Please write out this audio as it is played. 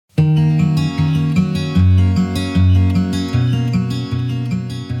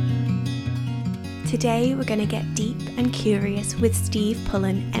Today we're going to get deep and curious with Steve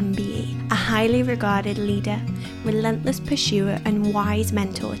Pullen, MBE, a highly regarded leader, relentless pursuer and wise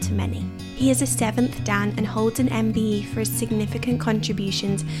mentor to many. He is a 7th Dan and holds an MBE for his significant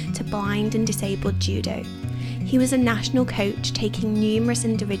contributions to blind and disabled judo. He was a national coach, taking numerous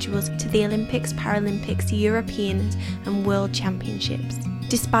individuals to the Olympics, Paralympics, Europeans and World Championships.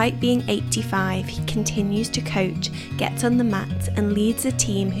 Despite being 85, he continues to coach, gets on the mats and leads a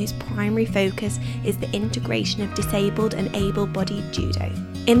team whose primary focus is the integration of disabled and able-bodied judo.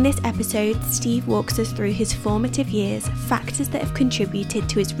 In this episode, Steve walks us through his formative years, factors that have contributed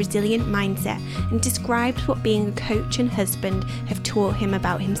to his resilient mindset, and describes what being a coach and husband have taught him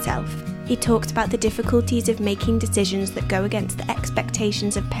about himself. He talks about the difficulties of making decisions that go against the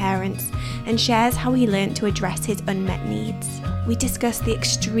expectations of parents and shares how he learned to address his unmet needs. We discuss the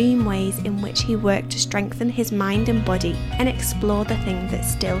extreme ways in which he worked to strengthen his mind and body and explore the thing that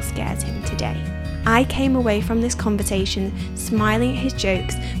still scares him today. I came away from this conversation smiling at his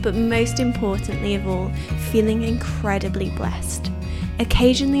jokes, but most importantly of all, feeling incredibly blessed.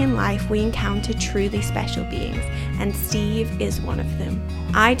 Occasionally in life we encounter truly special beings, and Steve is one of them.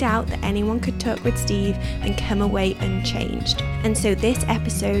 I doubt that anyone could talk with Steve and come away unchanged, and so this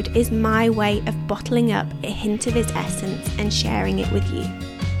episode is my way of bottling up a hint of his essence and sharing it with you.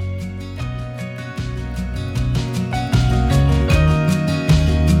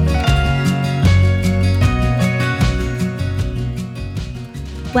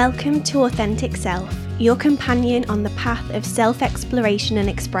 Welcome to Authentic Self, your companion on the path of self-exploration and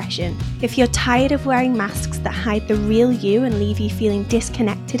expression. If you're tired of wearing masks that hide the real you and leave you feeling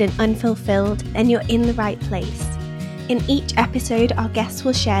disconnected and unfulfilled, then you're in the right place. In each episode, our guests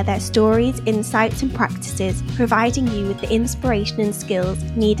will share their stories, insights and practices, providing you with the inspiration and skills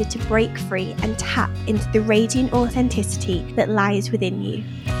needed to break free and tap into the radiant authenticity that lies within you.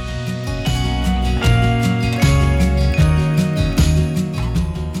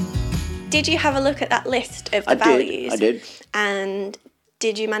 Did you have a look at that list of the values? I did. And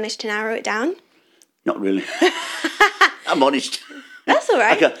did you manage to narrow it down? Not really. I'm honest. That's all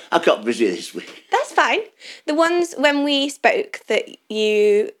right. I got busy this week. That's fine. The ones when we spoke that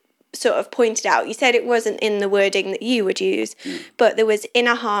you sort of pointed out, you said it wasn't in the wording that you would use, but there was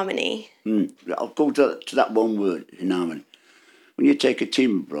inner harmony. I'll go to that one word, in harmony. When you take a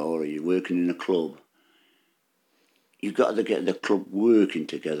team abroad or you're working in a club, you've got to get the club working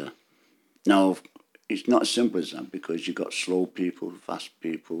together. Now, it's not as simple as that because you've got slow people, fast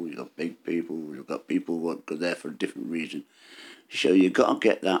people, you've got big people, you've got people who are there for a different reason. So you've got to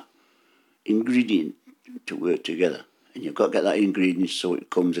get that ingredient to work together. And you've got to get that ingredient so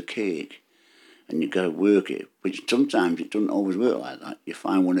it becomes a cake. And you've got to work it. But sometimes it doesn't always work like that. You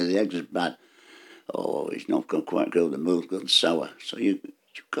find one of the eggs is bad. Oh, it's not going to quite go, the milk's gone sour. So you've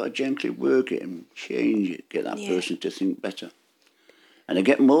got to gently work it and change it, get that person to think better. And I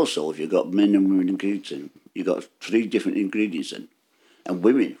get more so if you've got men and women ingredients in. You've got 3 different ingredients in. And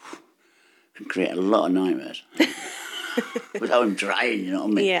women can create a lot of nightmares. Without them trying, you know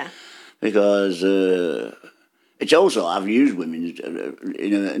what I mean? Yeah. Because it's also, I've used women,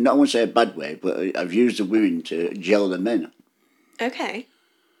 not I won't say a bad way, but I've used the women to gel the men. Okay.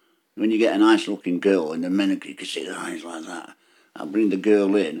 When you get a nice looking girl and the men can see their eyes like that, I'll bring the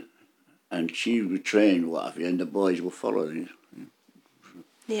girl in and she will train what have you, and the boys will follow her.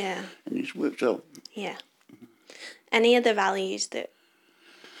 Yeah. And it's worked out. Yeah. Any other values that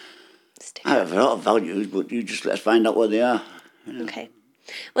stick? I have a lot of values, but you just let's find out what they are. You know. Okay.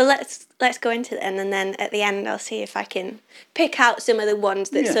 Well, let's go into them, and then at the end I'll see if I can pick out some of the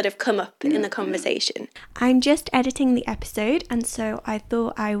ones that sort of come up in the conversation. I'm just editing the episode, and so I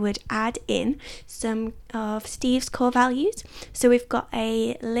thought I would add in some of Steve's core values. So we've got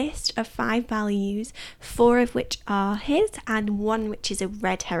a list of 5 values, 4 of which are his, and 1 which is a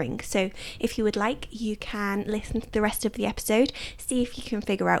red herring. So if you would like, you can listen to the rest of the episode, see if you can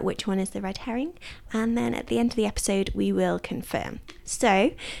figure out which one is the red herring, and then at the end of the episode we will confirm.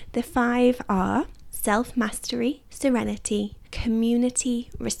 So the 5 are self-mastery, serenity, community,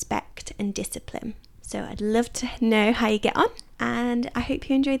 respect and discipline. So I'd love to know how you get on, and I hope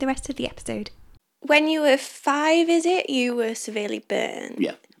you enjoy the rest of the episode. When you were 5, is it, you were severely burned?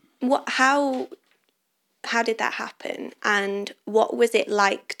 Yeah. How did that happen, and what was it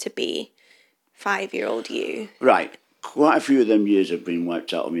like to be 5-year-old you? Right. Quite a few of them years have been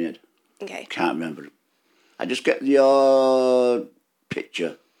wiped out of my head. Okay. Can't remember them. I just get the odd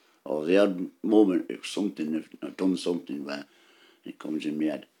picture or the odd moment of something, if I've done something where it comes in my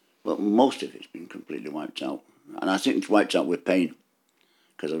head. But most of it's been completely wiped out. And I think it's wiped out with pain,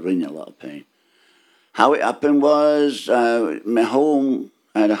 because I was in a lot of pain. How it happened was my home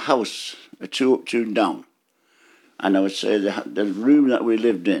I had a house, a 2 up, 2 down. And I would say the room that we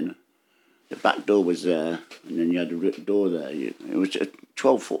lived in, the back door was there, and then you had a door there. It was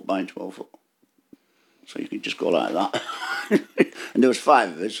 12 foot by 12 foot. So you could just go like that. And there was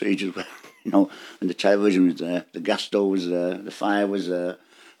 5 of us, so you just, and the television was there, the gas stove was there, the fire was there.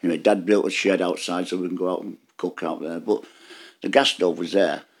 Dad built a shed outside so we can go out and cook out there. But the gas stove was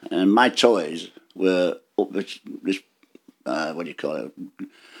there, and my toys were up this what do you call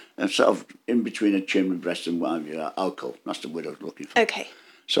it? Sort of in between a chimney breast and what have you, alcove. That's the word I was looking for. Okay.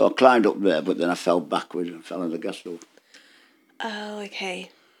 So I climbed up there, but then I fell backwards and fell on the gas stove. Oh,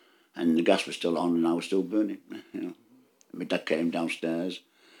 okay. And the gas was still on and I was still burning. My dad came downstairs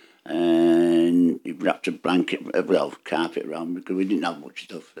and he wrapped a carpet around me because we didn't have much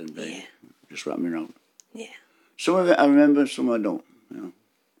stuff. And they just wrapped me around. Yeah. Some of it I remember, some I don't.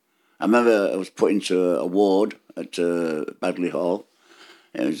 I remember I was put into a ward at Badley Hall.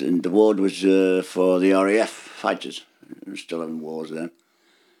 And the ward was for the RAF fighters. We were still having wars then.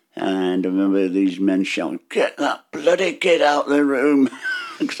 And I remember these men shouting, "Get that bloody kid out of the room!"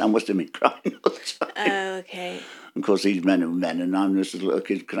 Because I must have been crying all the time. Oh, okay. Of course, these men are men, and I'm just a little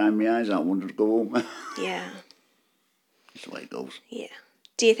kid crying my eyes out, wanting to go home. Yeah. That's the way it goes. Yeah.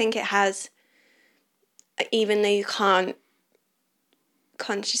 Do you think it has, even though you can't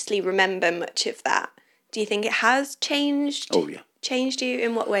consciously remember much of that, do you think it has changed? Oh, yeah. Changed you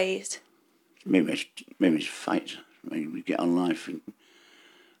in what ways? Maybe it's fight. Maybe we get on life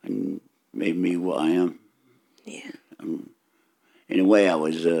and made me what I am. Yeah. In a way, I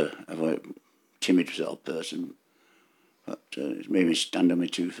was a timid sort of person, but it's made me stand on my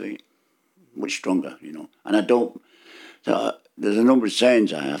 2 feet, much stronger, And I don't. There's a number of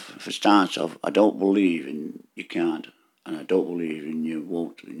sayings I have. For starters off, I don't believe in you can't, and I don't believe in you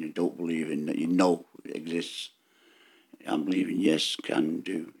won't, and you don't believe in that it exists. I believe in yes, can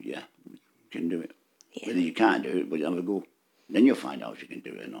do, yeah, can do it. Yeah. Whether you can't do it, but you have a go. Then you'll find out if you can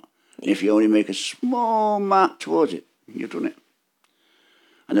do it or not. Yeah. If you only make a small mark towards it, you've done it.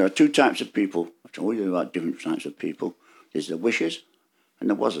 And there are 2 types of people. I've told you about different types of people. There's the wishers and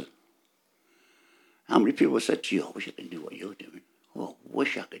the wazzers. How many people said to you, "I wish I could do what you're doing"? "Oh, I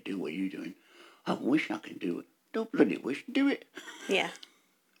wish I could do what you're doing." "I wish I could do it." Don't bloody wish, do it. Yeah.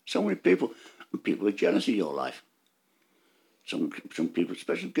 So many people, and people are jealous of your life. Some people,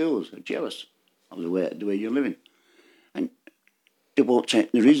 especially girls, are jealous of the way you're living. And they won't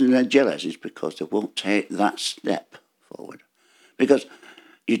take, the reason they're jealous is because they won't take that step forward. Because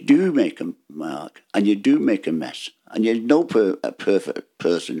you do make a mark and you do make a mess. And you're no a perfect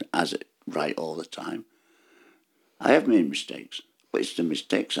person has it right all the time. I have made mistakes, but it's the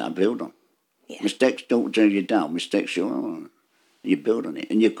mistakes I build on. Yeah. Mistakes don't drag you down. Mistakes you build on it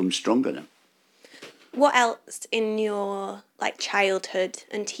and you come stronger then. What else in your childhood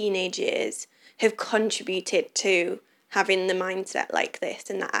and teenage years have contributed to having the mindset like this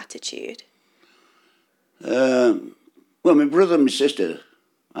and that attitude? Well, my brother and my sister,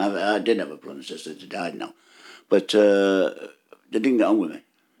 I did have a brother and sister, they died now, but they didn't get on with me.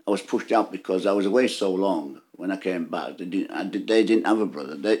 I was pushed out because I was away so long. When I came back, they didn't have a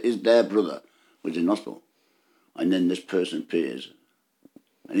brother. Their brother was in hospital, and then this person appears.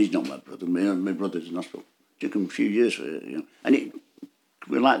 And he's not my brother. My brother's in hospital. It took him a few years for it, And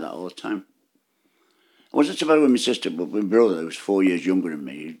we're like that all the time. I wasn't so bad with my sister, but my brother, who was 4 years younger than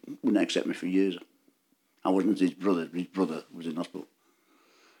me, he wouldn't accept me for years. I wasn't his brother. His brother was in hospital.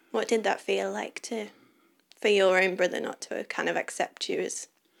 What did that feel like for your own brother not to kind of accept you as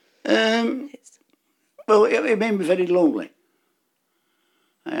his? Well, it made me very lonely.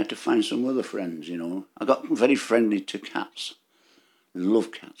 I had to find some other friends, I got very friendly to cats. I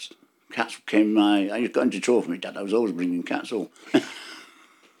love cats. Cats I got into trouble for my dad. I was always bringing cats home.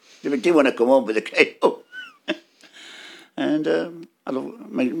 They didn't want to come home, but they came home. And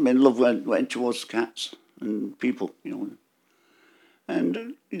my love went towards cats and people,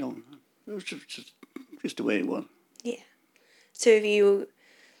 And, it was just the way it was. Yeah. So have you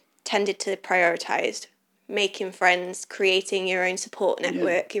tended to prioritise making friends, creating your own support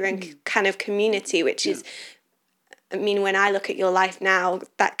network, your own kind of community, which is... I mean, when I look at your life now,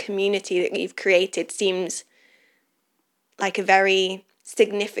 that community that you've created seems like a very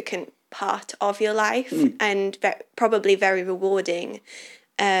significant part of your life and probably very rewarding.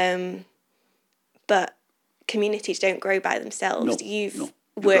 But communities don't grow by themselves. No, You've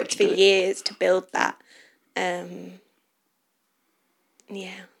worked for years to build that. Yeah.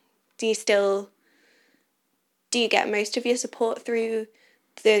 Do you get most of your support through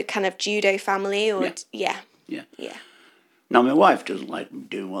the kind of judo family or... Yeah. Now, my wife doesn't like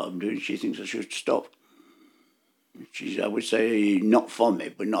doing what I'm doing. She thinks I should stop. She's, I would say, not for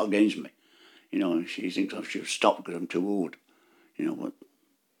me, but not against me. You know, she thinks I should stop because I'm too old. You know, but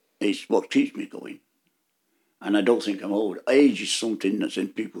it's what keeps me going. And I don't think I'm old. Age is something that's in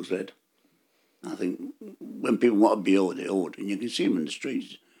people's head. I think when people want to be old, they're old. And you can see them in the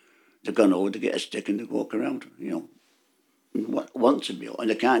streets. They're gone old, they get a stick and they walk around, you know. Want to be old. And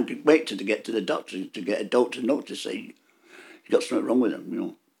they can't wait till they get to the doctor to get a doctor note to say, you got something wrong with them, you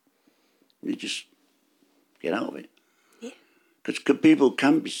know. They just get out of it. Yeah. Because people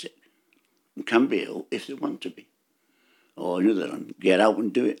can be sick and can be ill if they want to be. Or another one, get out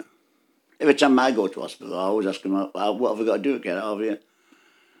and do it. Every time I go to hospital, I always ask them, what have I got to do to get out of here?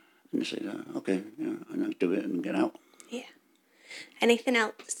 And they say, okay, yeah, and I do it and get out. Yeah. Anything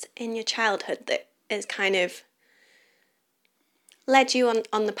else in your childhood that has kind of led you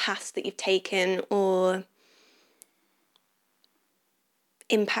on the path that you've taken or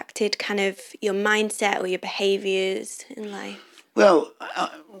impacted kind of your mindset or your behaviours in life? Well,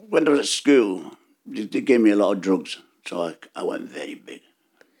 when I was at school, they gave me a lot of drugs, so I went very big.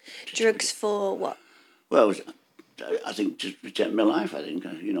 Drugs for what? Well, I think to protect my life, I think.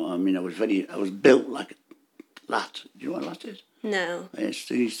 You know, I mean, I was built like a lat. Do you know what a lat is? No. It's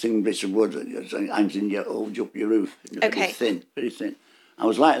these thin bits of wood that hangs in your, holds up your roof. Okay. Very thin. I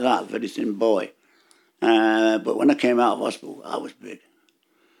was like that, very thin boy. But when I came out of hospital, I was big.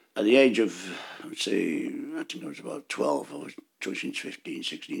 At the age of, I would say, I think I was about 12, I was touching 15,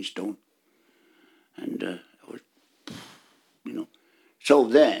 16 stone. And I was, you know. So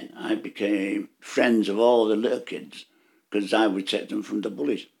then I became friends of all the little kids because I would take them from the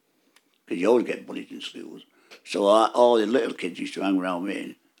bullies. Because you always get bullied in schools. So all the little kids used to hang around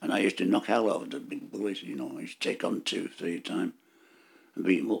me and I used to knock hell out of the big bullies, you know. I used to take on 2, 3 at a time and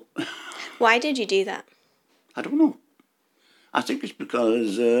beat them up. Why did you do that? I don't know. I think it's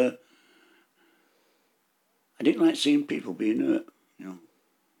because I didn't like seeing people being hurt, you know.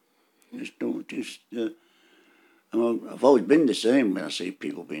 I've always been the same when I see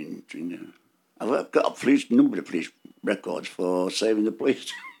people being, you know. I've got a number of police records for saving the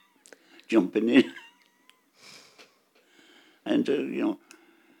police, jumping in. And, you know,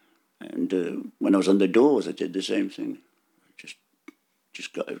 and when I was on the doors, I did the same thing.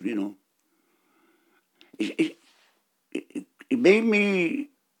 Just got, you know. It made me,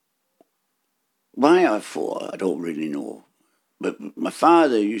 why I fought, I don't really know. But my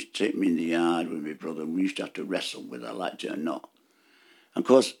father used to take me in the yard with my brother, and we used to have to wrestle whether I liked it or not. And of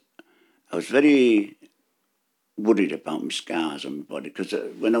course, I was very worried about my scars on my body, because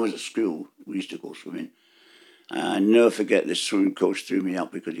when I was at school, we used to go swimming. I never forget this swimming coach threw me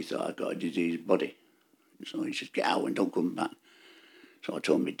out because he thought I got a diseased body. So he said, get out and don't come back. So I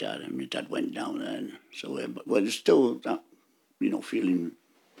told my dad, and my dad went down there. And so, but there's still that, you know, feeling,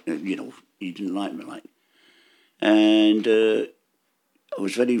 you know, he didn't like me, like. And I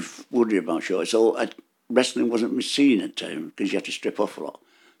was very worried about short. So wrestling wasn't my scene at the time because you had to strip off a lot.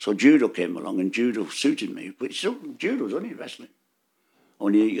 So judo came along, and judo suited me. But judo's only wrestling.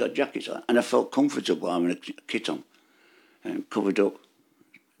 Only you got jackets on. And I felt comfortable having a kit on and covered up.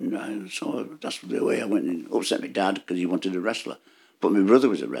 And so that's the way I went and upset my dad because he wanted a wrestler. But my brother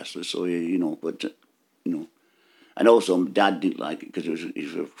was a wrestler, so, you know, but, you know. And also my dad didn't like it because he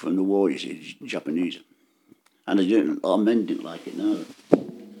was from the war, you see, he's Japanese. And a lot of men didn't like it now.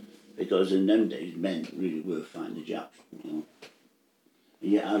 Because in them days, men really were fighting the Japs, you know.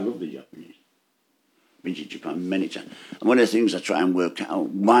 And yet I love the Japanese. Been to Japan many times. And one of the things I try and work out,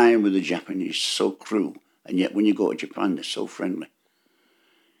 why were the Japanese so cruel? And yet when you go to Japan, they're so friendly.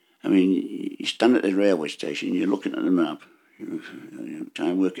 I mean, you stand at the railway station, you're looking at the map, you try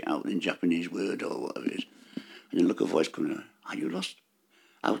and work it out in Japanese word or whatever it is. And then look a voice coming out, are you lost?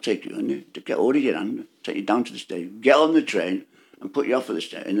 I'll take you on you to get hold of your hand, take you down to the station, get on the train and put you off of the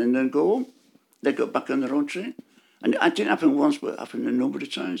station and then go home. They go back on their own train. And it didn't happen once, but it happened a number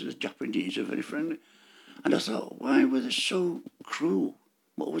of times. The Japanese are very friendly. And I thought, why were they so cruel?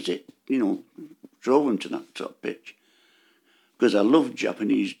 What was it, you know, drove them to that sort of pitch? Because I love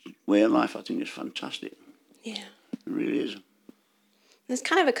Japanese way of life. I think it's fantastic. Yeah. It really is. There's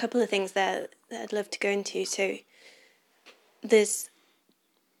kind of a couple of things there that I'd love to go into. So there's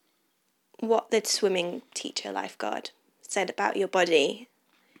what the swimming teacher lifeguard said about your body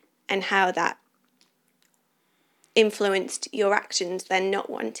and how that influenced your actions, then not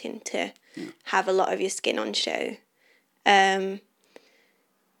wanting to have a lot of your skin on show. That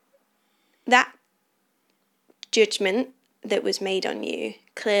judgment that was made on you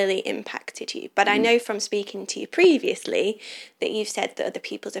clearly impacted you. But I know from speaking to you previously that you've said that other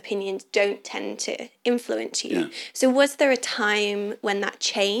people's opinions don't tend to influence you. Yeah. So was there a time when that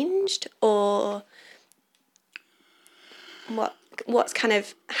changed, or What's kind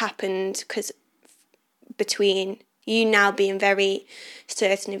of happened, because between you now being very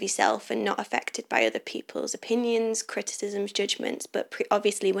certain of yourself and not affected by other people's opinions, criticisms, judgments, but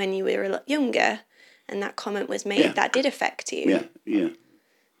obviously when you were a lot younger and that comment was made, that did affect you. Yeah.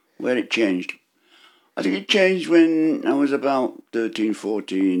 Where it changed. I think it changed when I was about 13,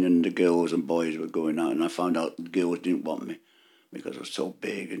 14 and the girls and boys were going out, and I found out the girls didn't want me because I was so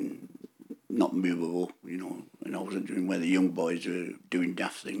big and not movable, and I wasn't doing where the young boys were doing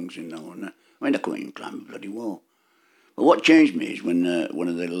daft things, and I couldn't even climb a bloody wall. But what changed me is when one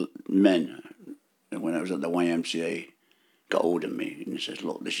of the men, when I was at the YMCA, got hold of me and says,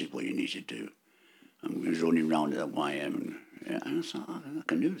 "Look, this is what you need to do." And we was running round at the YM, and I thought, I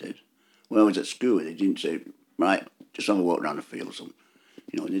can do this. When I was at school, they didn't say, "Right, just have a walk around the field or something."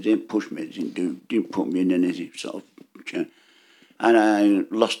 They didn't push me, they didn't put me in any sort of... And I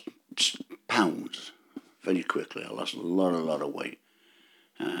lost pounds very quickly. I lost a lot of weight.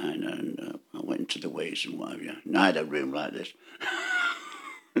 And I went into the weights and what have you. And I had a room like this,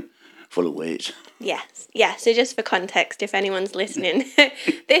 full of weights. Yes. Yeah. So just for context, if anyone's listening,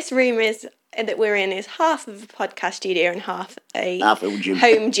 this room that we're in is half of a podcast studio and half a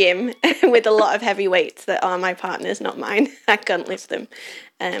home gym with a lot of heavy weights that are my partner's, not mine. I can't lift them.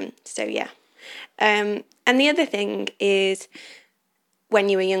 So yeah. And the other thing is, when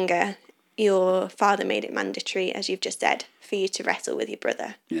you were younger, your father made it mandatory, as you've just said, for you to wrestle with your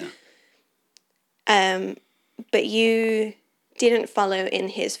brother. Yeah. But you didn't follow in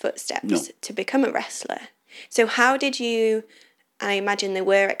his footsteps to become a wrestler. So how did you... I imagine there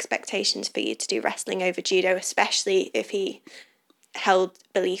were expectations for you to do wrestling over judo, especially if he held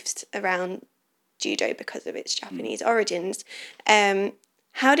beliefs around judo because of its Japanese origins.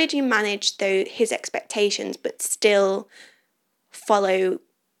 How did you manage his expectations but still follow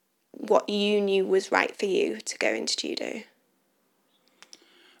what you knew was right for you to go into judo?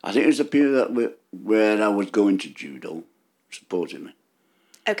 I think it was a period where I was going to judo, supporting me.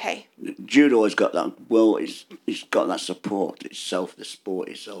 Okay. Judo has got that, it's got that support itself, the sport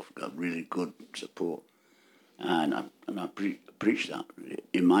itself got really good support. And I preach that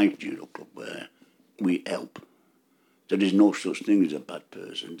in my judo club, where we help. So there's no such thing as a bad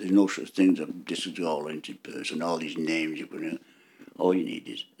person. There's no such thing as a disoriented person, all these names you put in. All you need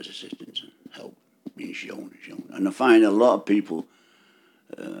is assistance and help, being shown. And I find a lot of people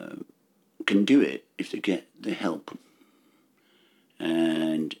can do it if they get the help.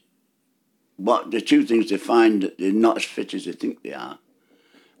 And the two things they find, that they're not as fit as they think they are,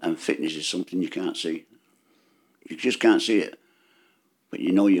 and fitness is something you can't see. You just can't see it, but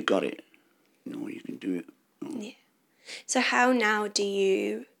you got it. You can do it. Yeah. So how now do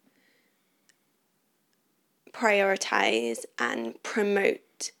you prioritise and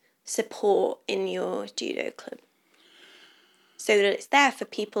promote support in your judo club so that it's there for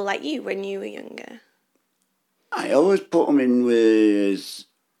people like you when you were younger? I always put them in with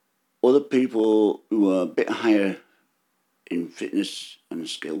other people who are a bit higher in fitness and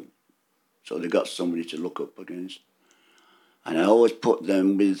skill, so they got somebody to look up against. And I always put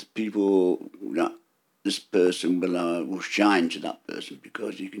them with people that this person will shine to that person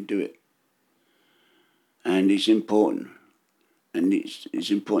because you can do it. And it's important. And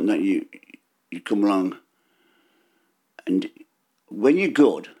it's important that you come along. And when you're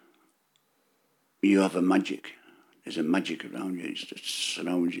good, you have a magic. There's a magic around you. It just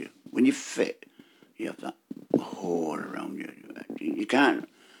surrounds you. When you're fit, you have that aura around you. You can't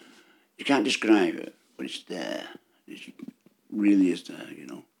describe it, but it's there. It really is there,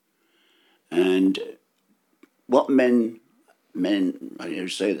 And what men, I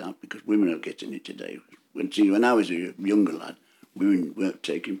say that because women are getting it today. When I was a younger lad, women weren't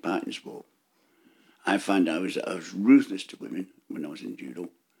taking part in sport. I found I was ruthless to women when I was in judo,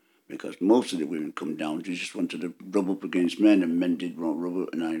 because most of the women come down, they just wanted to rub up against men, and men did want rub up,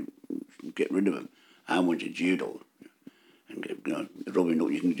 and I get rid of them. I went to judo, and rubbing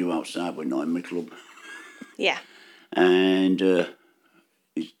up you can do outside, but not in my club. Yeah. And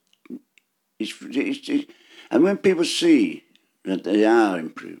and when people see that they are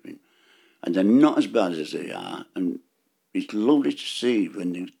improving, and they're not as bad as they are, and it's lovely to see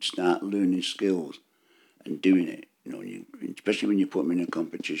when they start learning skills and doing it. Especially when you put them in a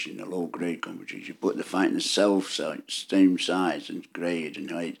competition, a low-grade competition, you put the fighting the same size and grade and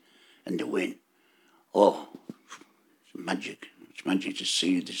height, and they win. Oh, it's magic. It's magic to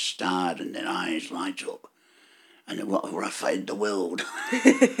see the start and their eyes light up. And they want to fight the world.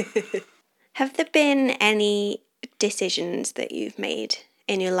 Have there been any decisions that you've made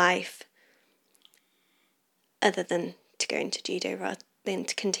in your life, other than to go into judo rather than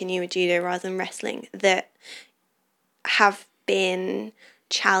to continue with judo rather than wrestling, that have been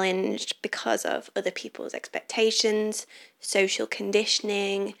challenged because of other people's expectations, social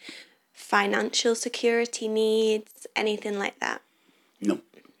conditioning, financial security needs, anything like that? No.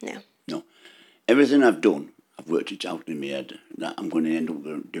 No. No. Everything I've done, I've worked it out in my head that I'm going to end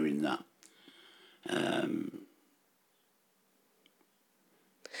up doing that.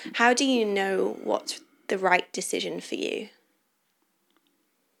 How do you know what's the right decision for you?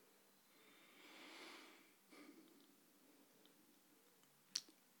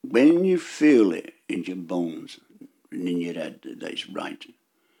 When you feel it in your bones and in your head that it's right,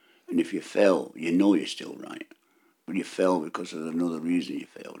 and if you fail, you know you're still right, but you fail because of another reason you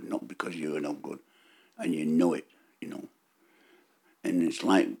failed, not because you were not good, and you know it, And it's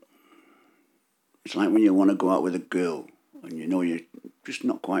like when you want to go out with a girl and you know you're just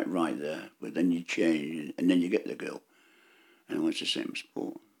not quite right there, but then you change and then you get the girl. And it's the same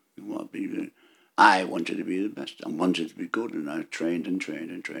sport. I wanted to be the best. I wanted to be good, and I trained and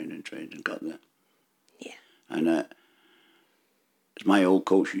got there. Yeah. And as my old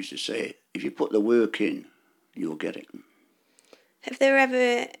coach used to say, if you put the work in, you'll get it. Have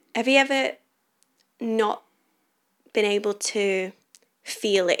you ever not been able to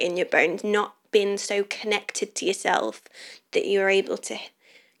feel it in your bones, not been so connected to yourself that you were able to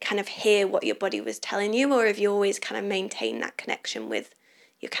kind of hear what your body was telling you, or have you always kind of maintained that connection with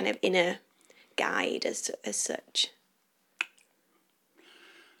your kind of inner guide as such?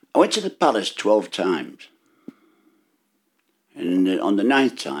 I went to the palace 12 times. And on the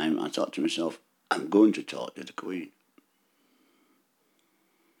 9th time, I thought to myself, I'm going to talk to the Queen.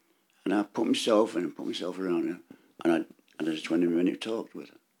 And I put myself around her, and I had a 20-minute talk with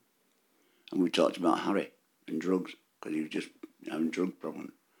her. And we talked about Harry and drugs, because he was just having drug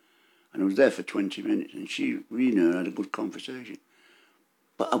problems. And I was there for 20 minutes, and we had a good conversation.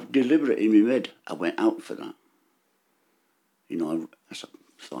 But I was deliberate in my head. I went out for that. I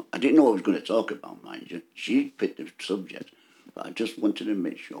thought, I didn't know what I was going to talk about, mind you. She picked the subject, but I just wanted to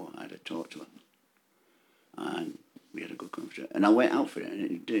make sure I had a talk to her. And we had a good conversation. And I went out for it, and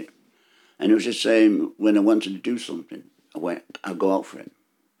it did. And it was the same when I wanted to do something. I'd go out for it.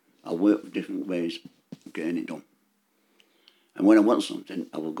 I work for different ways of getting it done. And when I want something,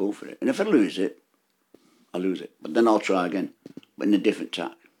 I will go for it. And if I lose it, I lose it. But then I'll try again, but in a different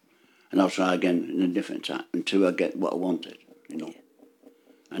tack. And I'll try again in a different tack until I get what I wanted, Yeah.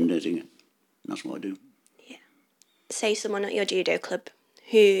 And that's what I do. Yeah. Say someone at your judo club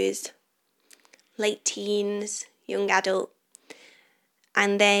who's late teens, young adult,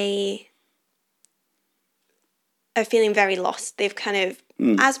 and they are feeling very lost. They've kind of,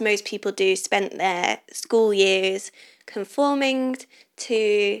 as most people do, spent their school years conforming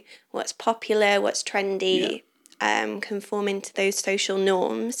to what's popular, what's trendy, conforming to those social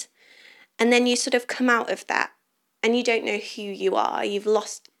norms. And then you sort of come out of that and you don't know who you are. You've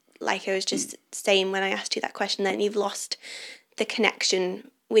lost, like I was just saying when I asked you that question, then you've lost the connection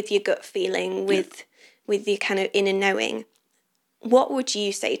with your gut feeling, with your kind of inner knowing. What would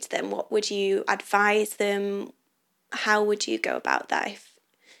you say to them? What would you advise them? How would you go about that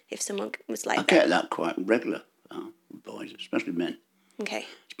if someone was like that? I get that quite regular, with boys, especially men. Okay.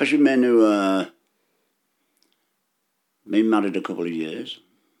 Especially men who been married a couple of years,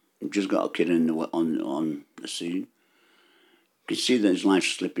 just got a kid on the scene. You can see that his life's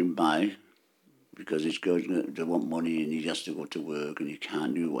slipping by because he's going to want money and he has to go to work and he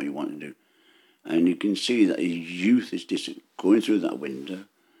can't do what he wants to do. And you can see that his youth is going through that window,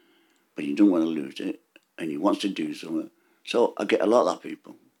 but he don't want to lose it and he wants to do something. So I get a lot of that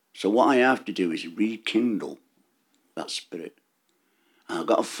people. So what I have to do is rekindle that spirit. And I've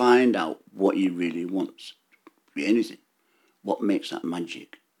got to find out what he really wants. Be anything. What makes that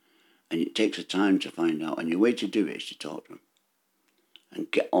magic? And it takes a time to find out. And your way to do it is to talk to him and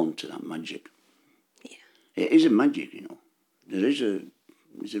get on to that magic. Yeah. It is a magic, There's a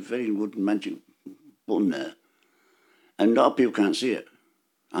very good magic button there. And a lot of people can't see it.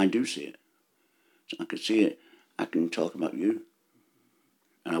 I do see it. So I can see it. I can talk about you.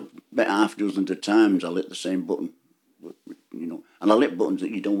 And I bet half a dozen of times I'll hit the same button, and I'll hit buttons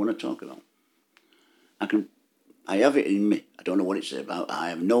that you don't want to talk about. I have it in me. I don't know what it's about. I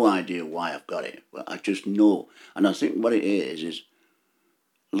have no idea why I've got it, but I just know. And I think what it is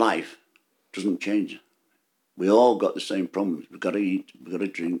life doesn't change. We all got the same problems. We've got to eat, we've got to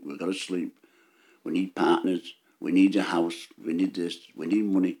drink, we've got to sleep. We need partners, we need a house, we need this, we need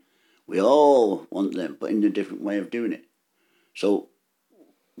money. We all want them, but in a different way of doing it. So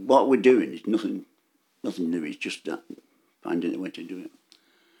what we're doing is nothing new. It's just that, finding a way to do it.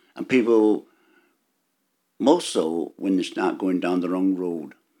 And people, most so when they start going down the wrong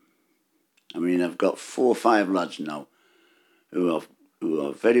road. I mean, I've got 4 or 5 lads now who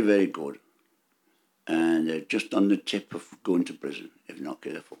are very, very good, and they're just on the tip of going to prison if not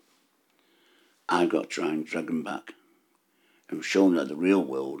careful. I've got to try and drag them back and show them that the real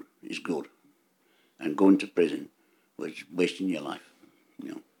world is good, and going to prison was wasting your life,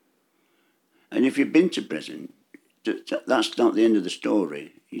 you know. And if you've been to prison, that's not the end of the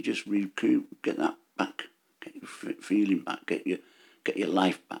story. You just recruit, get that back, get your feeling back, get your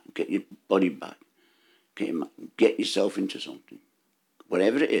life back, get your body back, get yourself into something.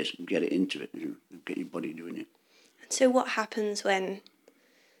 Whatever it is, get it into it, get your body doing it. So what happens when,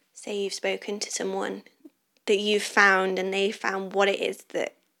 say you've spoken to someone that you've found and they found what it is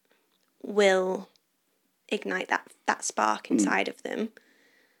that will ignite that spark inside of them?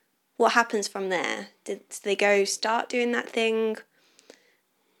 What happens from there? Do they start doing that thing?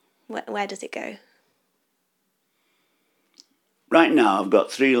 Where does it go? Right now, I've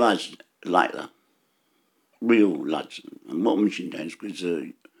got 3 lads like that, real lads. I'm not mentioning names because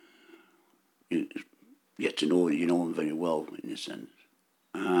you get to know them very well in a sense.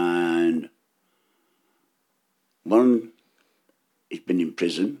 And one, he's been in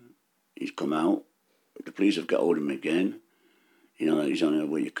prison. He's come out. The police have got hold of him again. He's on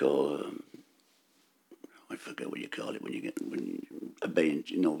what you call. I forget what you call it when you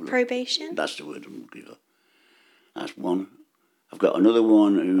abeyance. Probation. That's the word I'm looking for. That's one. I've got another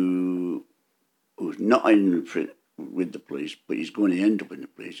one who's not with the police, but he's going to end up in the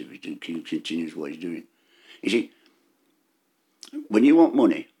police if he continues what he's doing. You see, when you want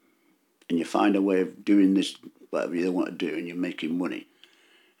money and you find a way of doing this, whatever you want to do, and you're making money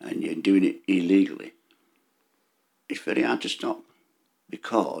and you're doing it illegally, it's very hard to stop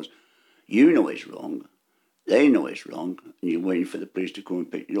because you know it's wrong, they know it's wrong, and you're waiting for the police to come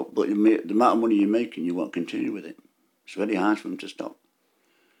and pick you up. But the amount of money you're making, you won't continue with it. It's very hard for them to stop.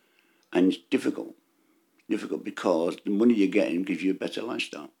 And it's difficult because the money you're getting gives you a better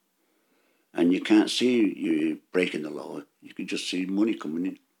lifestyle. And you can't see you breaking the law. You can just see money coming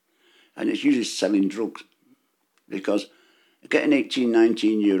in. And it's usually selling drugs. Because get an 18,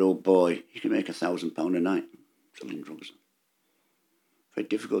 19-year-old boy, you can make £1,000 a night selling drugs. Very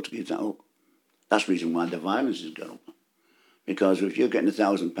difficult to give that up. That's the reason why the violence has gone up. Because if you're getting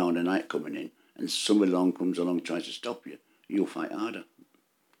 £1,000 a night coming in, and somebody comes along and tries to stop you, you'll fight harder.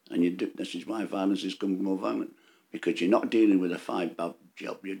 And this is why violence is becoming more violent. Because you're not dealing with a £5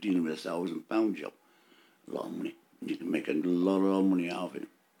 job, you're dealing with £1,000 job. A lot of money. You can make a lot of money out of it.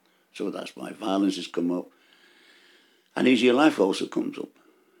 So that's why violence has come up. And easier life also comes up.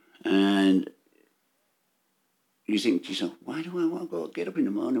 And you think to yourself, why do I want to get up in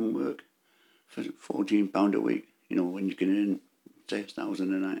the morning and work for £14 a week? When you can earn, say, £1,000 a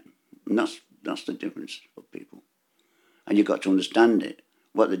night. And that's the difference for people. And you've got to understand it.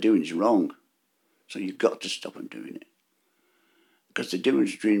 What they're doing is wrong. So you've got to stop them doing it. Because the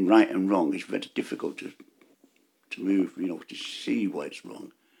difference between right and wrong is very difficult to move, to see why it's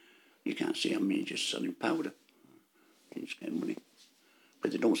wrong. You can't see, you're just selling powder. You're just getting money.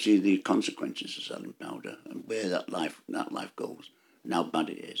 But they don't see the consequences of selling powder and where that life goes and how bad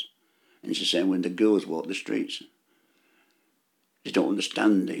it is. And it's the same when the girls walk the streets. They don't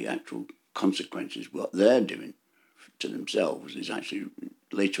understand the actual consequences. What they're doing to themselves is actually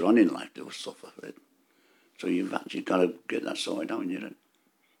later on in life they'll suffer for it. So you've actually got to get that sorted out, and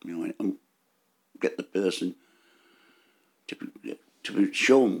get the person to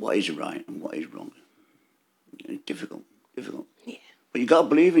show them what is right and what is wrong. It's difficult. Yeah. But you got to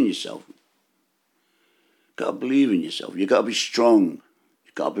believe in yourself. You got to be strong.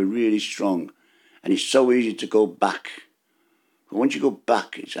 You got to be really strong. And it's so easy to go back. But once you go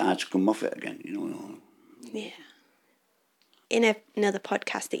back, it's hard to come off it again, Yeah. In another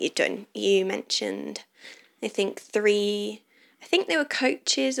podcast that you've done, you mentioned, I think they were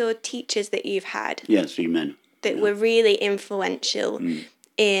coaches or teachers that you've had. Yeah, 3 men. That were really influential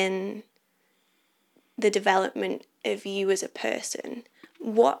in the development of you as a person.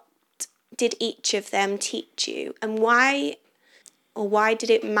 What did each of them teach you, and why did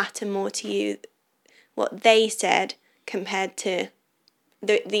it matter more to you what they said compared to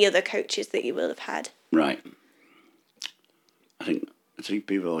the other coaches that you will have had? Right. I think the 3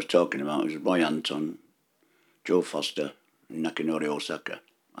 people I was talking about was Roy Anton, Joe Foster, and Nakanori Osaka.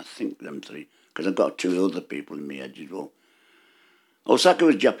 I think them 3, because I've got 2 other people in my head as well. Osaka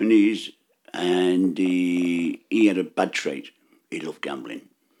was Japanese, and he had a bad trait. He loved gambling.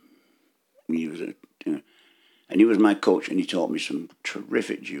 He was my coach, and he taught me some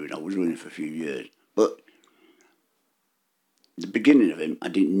terrific judo. I was with him for a few years, but the beginning of him, I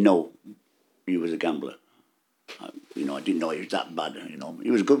didn't know he was a gambler. I didn't know he was that bad.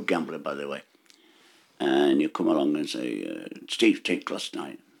 He was a good gambler, by the way. And you come along and say, Steve, take class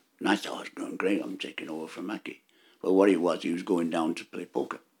tonight. And I thought, I was going great, I'm taking over from Mackie. But what he was going down to play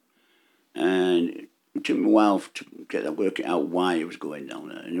poker. And it took me a while to work out why he was going down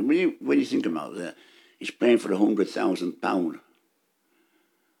there. And when you think about that, he's playing for £100,000.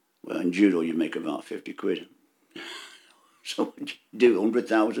 Well, in judo, you make about 50 quid. So do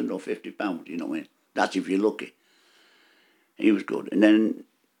 100,000 or £50, you know what I mean? That's if you're lucky. He was good. And then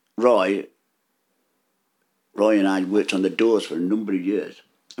Roy and I worked on the doors for a number of years.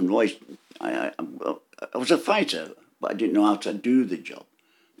 And Roy, I was a fighter, but I didn't know how to do the job.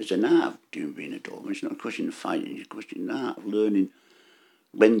 There's an art of being a doorman. It's not a question of fighting, it's a question of art of learning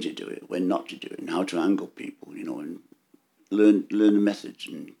when to do it, when not to do it, and how to angle people, you know, and learn the methods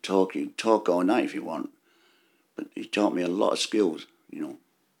and talk. You talk all night if you want. But he taught me a lot of skills, you know.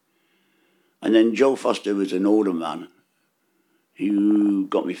 And then Joe Foster was an older man who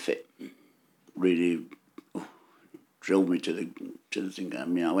got me fit, really drove me to the thing. I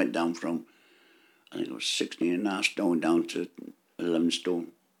mean, I went down from, I think it was 16.5 stone down to 11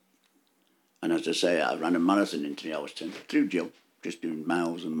 stone. And as I say, I ran a marathon in 3 hours 10 through Joe, just doing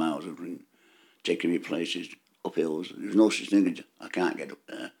miles and miles of running, taking me places, up hills. There's no such thing as, I can't get up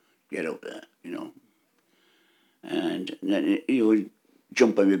there, you know. And then he would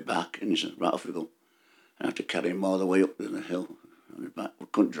jump on my back and he said, right, off we go. I had to carry him all the way up the hill on his back. We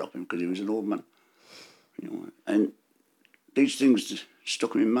couldn't drop him because he was an old man, you know. And these things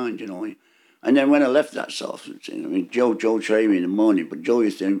stuck in my mind, you know. And then when I left that sort of thing, I mean, Joe trained me in the morning, but Joe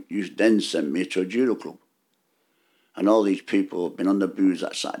used to then send me to a judo club. And all these people had been on the booze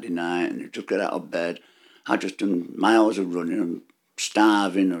that Saturday night and they took it out of bed. I just done miles of running and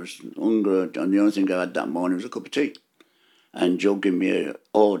starving, I was hungry, and the only thing I had that morning was a cup of tea. And Joe gave me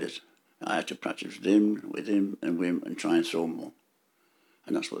orders. I had to practice with him, and try and throw more.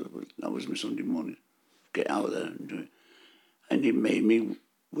 And that was my Sunday morning. Get out there and do it. And it made me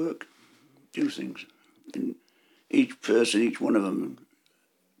work, do things. And each person, each one of them,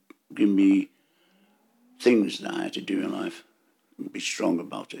 give me things that I had to do in life and be strong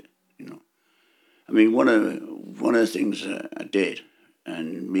about it, you know. I mean, one of the things I did,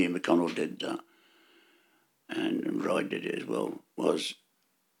 and me and McConnell did that, and Roy did it as well, was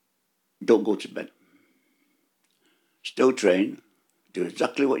don't go to bed. Still train. Do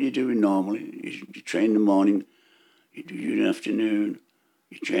exactly what you're doing normally. You train in the morning, you do in the afternoon,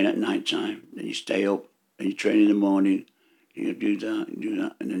 you train at night time, then you stay up, and you train in the morning, you do that,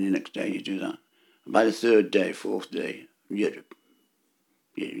 and then the next day you do that. And by the third day, fourth day, you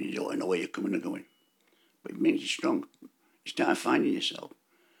don't know where you're coming or going. But it means you're strong. You start finding yourself.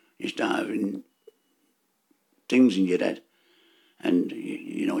 You start having things in your head. And,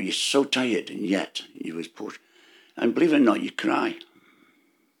 you know, you're so tired, and yet you was pushed. And believe it or not, you cry.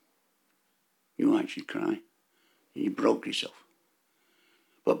 You actually cry. You broke yourself.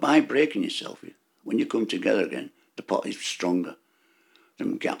 But by breaking yourself, when you come together again, the pot is stronger. The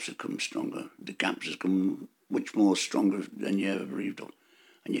gaps have come stronger. The gaps have come much more stronger than you ever breathed of.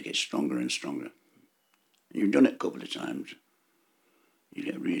 And you get stronger and stronger. And you've done it a couple of times. You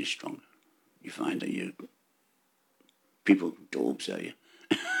get really strong. You find that people don't upset you.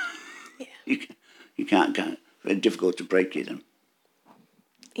 Yeah. You can't. Very difficult to break you then.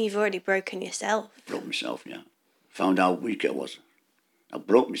 You've already broken yourself. Broke myself, yeah. Found how weak I was. I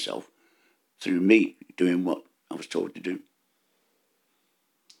broke myself through me doing what I was told to do.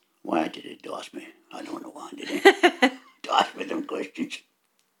 Why I did it, don't ask me. I don't know why I did it. Don't ask me them questions.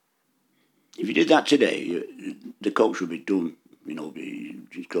 If you did that today, the coach would be done. You know,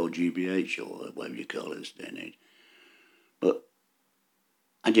 it's called GBH or whatever you call it this day and age. But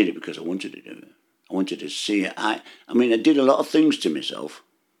I did it because I wanted to do it. I wanted to see it. I mean, I did a lot of things to myself.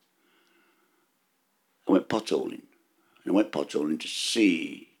 I went potholing. And I went potholing to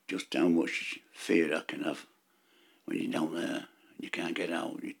see just how much fear I can have when you're down there. You can't get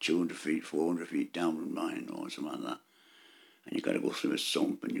out. You're 200 feet, 400 feet down from mine or something like that. And you've got to go through a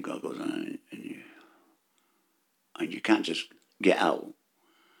sump and you've got to go down and you can't just get out.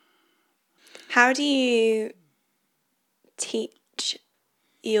 How do you teach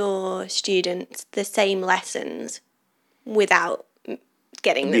your students the same lessons without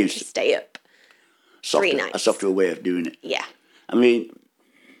getting them to stay up 3 nights? A softer way of doing it. Yeah. I mean,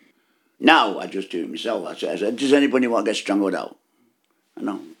 now I just do it myself. I said, does anybody want to get strangled out? I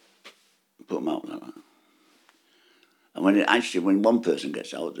know. Put them out like that. And when one person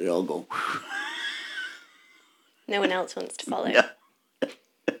gets out, they all go. No one else wants to follow. Yeah.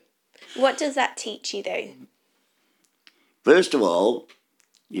 What does that teach you, though? First of all,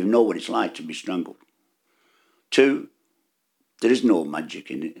 you know what it's like to be strangled. 2, there is no magic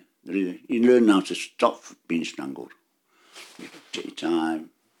in it. You learn how to stop being strangled. You take your time,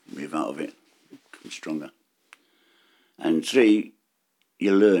 move out of it, become stronger. And 3,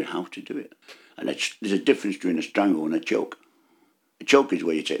 you learn how to do it. And there's a difference between a strangle and a choke. A choke is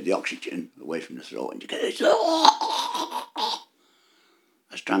where you take the oxygen away from the throat and you get this.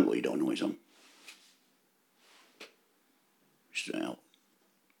 A strangle, you don't know it's on. Straight out.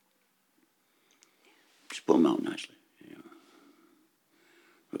 Just put them out nicely.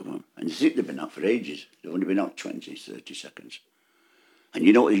 And you think they've been out for ages. They've only been out 20, 30 seconds. And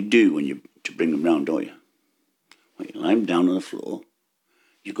you know what you do to bring them round, don't you? Well, you lie them down on the floor,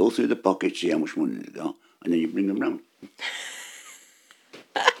 you go through the pocket, see how much money they've got, and then you bring them round.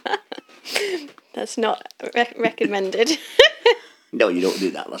 That's not recommended. No, you don't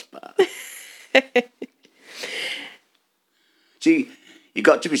do that last part. See, you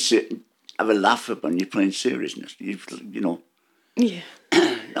got to be have a laugh when you're playing seriousness. You know. Yeah.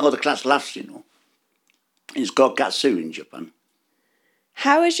 All the class laughs, you know. It's called katsu in Japan.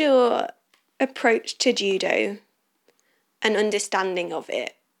 How has your approach to judo and understanding of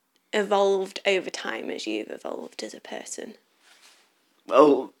it evolved over time as you've evolved as a person?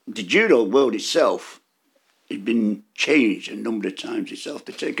 Well, the judo world itself has been changed a number of times itself.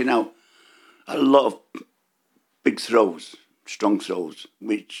 They've taken out a lot of big throws, strong throws,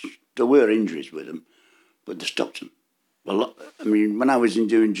 which there were injuries with them, but they stopped them. When I was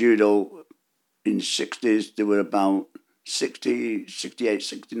doing judo in the 60s, there were about 60, 68,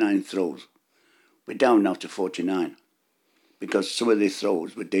 69 throws. We're down now to 49 because some of these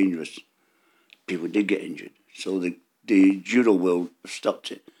throws were dangerous. People did get injured. So the judo world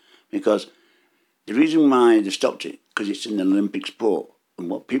stopped it because the reason why they stopped it, because it's an Olympic sport, and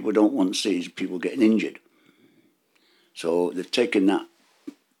what people don't want to see is people getting injured. So they've taken that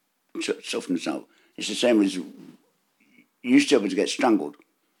softness out. It's the same as you used to be able to get strangled.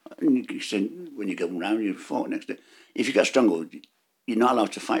 And you said when you go round, you fought next day. If you got strangled, you're not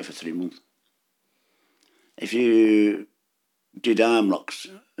allowed to fight for 3 months. If you did arm locks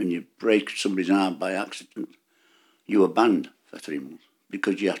and you break somebody's arm by accident, you were banned for 3 months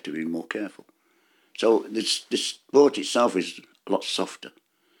because you have to be more careful. So the sport itself is a lot softer,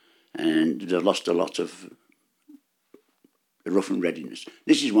 and they've lost a lot of rough and readiness.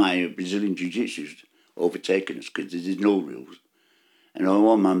 This is why Brazilian Jiu-Jitsu's overtaken us, because there's no rules. And a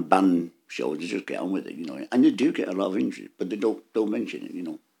one-man band show, they just get on with it, you know. And they do get a lot of injuries, but they don't mention it, you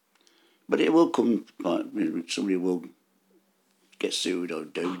know. But it will come, somebody will get sued or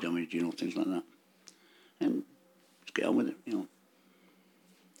do damage, you know, things like that. And just get on with it, you know.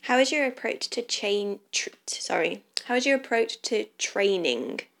 How has your approach to How has your approach to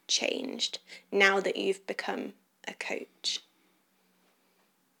training changed now that you've become a coach?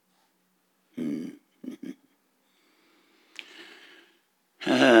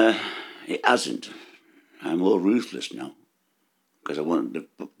 It hasn't. I'm more ruthless now because I want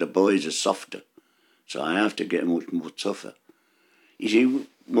the boys are softer, so I have to get much more tougher. You see,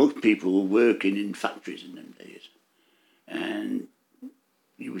 most people were working in factories in them days, and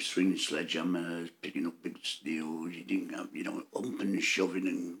you were swinging sledgehammers, picking up big steels. You didn't have, umping and shoving,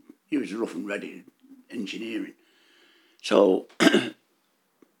 and it was rough and ready engineering. So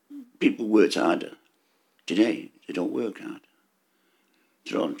people worked harder. Today, they don't work hard.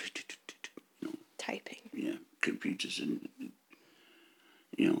 They're on, typing. Yeah, computers and,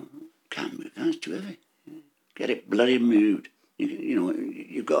 can't move. That's too heavy. Get it bloody moved.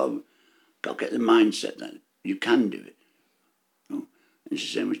 You've got to get the mindset that you can do it. And it's the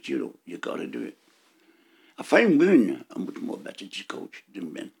same with judo. You've got to do it. I find women are much more better to coach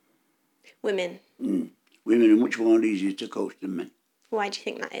than men. Women? Women are much more easier to coach than men. Why do you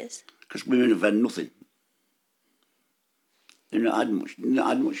think that is? Because women have had nothing. They've not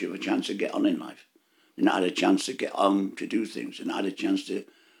had much of a chance to get on in life. They've not had a chance to get on to do things. They've not had a chance to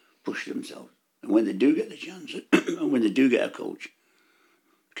push themselves. And when they do get the chance, and when they do get a coach,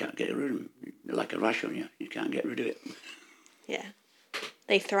 you can't get rid of them. They're like a rash on you. You can't get rid of it. Yeah.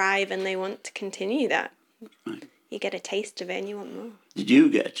 They thrive and they want to continue that. Right. You get a taste of it and you want more. They do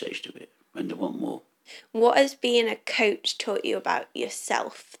get a taste of it and they want more. What has being a coach taught you about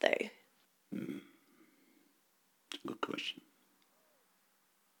yourself, though? Good question.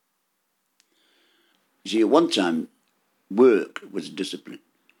 You see, at one time, work was a discipline.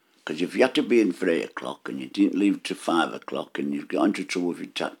 Because if you had to be in for 8 o'clock and you didn't leave till 5 o'clock and you got into trouble if you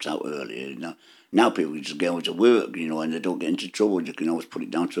tapped out earlier, now people just go to work, and they don't get into trouble. You can always put it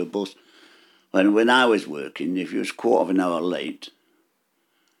down to a bus. When I was working, if you was quarter of an hour late,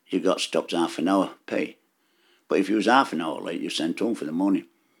 you got stopped half an hour pay. But if you was half an hour late, you're sent home for the morning.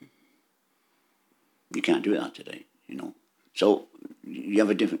 You can't do that today, So you have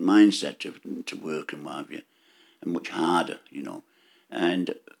a different mindset to work and what have you, and much harder,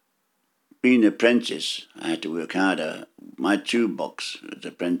 And being an apprentice, I had to work harder. My toolbox as an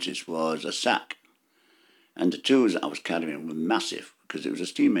apprentice was a sack, and the tools that I was carrying were massive because it was a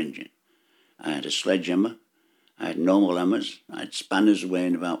steam engine. I had a sledgehammer, I had normal hammers, I had spanners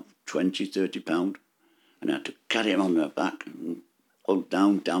weighing about 20, 30 pounds, and I had to carry them on my back and up,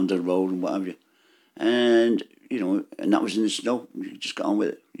 down the road and what have you. And, and that was in the snow. You just got on with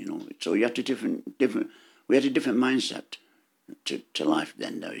it, So you had to we had a different mindset to life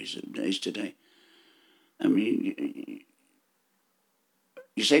then than there is today. I mean,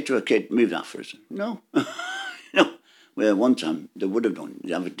 you say to a kid, move that for us. No. No. Well, one time they would have done.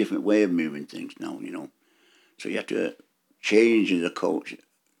 They have a different way of moving things now, So you have to change as a coach,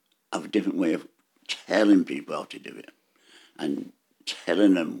 have a different way of telling people how to do it and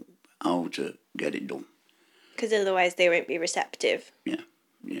telling them how to get it done. Because otherwise they won't be receptive. Yeah,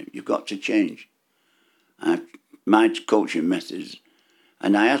 you've got to change. My coaching methods,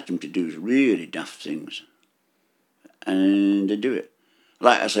 and I ask them to do really daft things, and they do it.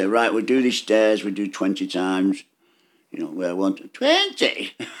 Like I say, right, we do these stairs, we do 20 times, where I want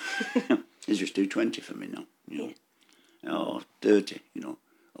 20. They just do 20 for me now, or 30,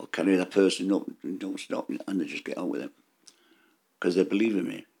 or carry that person up and don't stop, and they just get on with it. Because they believe in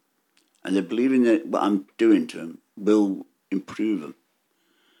me. And they believe in that what I'm doing to them will improve them.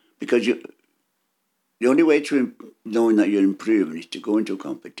 Because the only way to knowing that you're improving is to go into a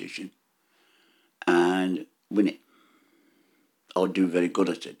competition and win it. Or do very good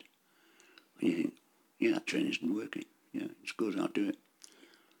at it. And you think, yeah, that training's working. Yeah, it's good, I'll do it.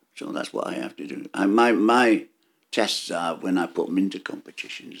 So that's what I have to do. And my tests are when I put them into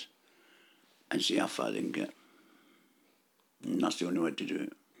competitions and see how far they can get. And that's the only way to do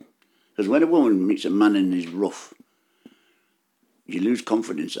it. Because when a woman meets a man and he's rough, you lose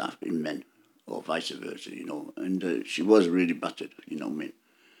confidence in men, or vice versa, And she was really battered,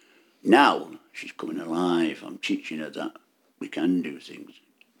 Now she's coming alive. I'm teaching her that we can do things.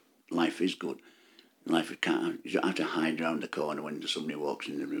 Life is good. Life can't. You don't have to hide around the corner when somebody walks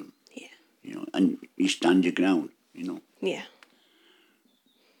in the room. Yeah. And you stand your ground. Yeah.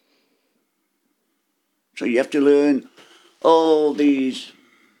 So you have to learn all these.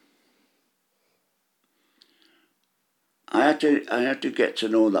 I had to get to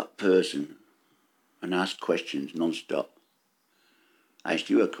know that person and ask questions non-stop. I asked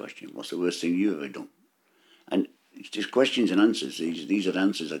you a question. What's the worst thing you've ever done? And it's just questions and answers. These are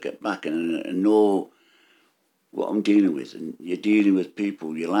answers I get back and I know what I'm dealing with. And you're dealing with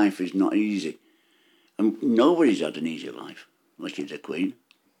people. Your life is not easy. And nobody's had an easy life unless you're the Queen.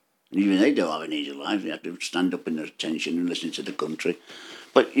 And even they don't have an easy life. They have to stand up in their attention and listen to the country.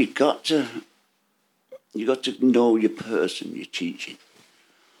 But you got to know your person you're teaching.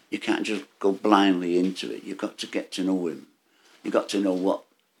 You can't just go blindly into it. You've got to get to know him. You've got to know what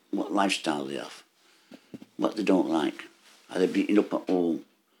lifestyle they have, what they don't like. Are they beaten up at home?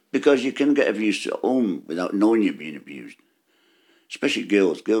 Because you can get abused at home without knowing you're being abused. Especially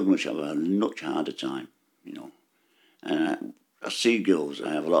girls. Girls must have a much harder time, And I see girls,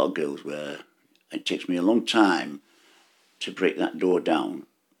 I have a lot of girls where it takes me a long time to break that door down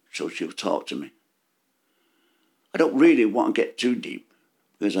so she'll talk to me. I don't really want to get too deep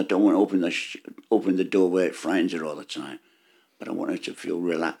because I don't want to open the door where it frightens her all the time. But I want her to feel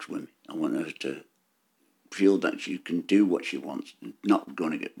relaxed with me. I want her to feel that she can do what she wants and not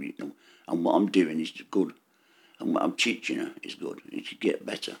going to get beaten. And what I'm doing is good. And what I'm teaching her is good. It should get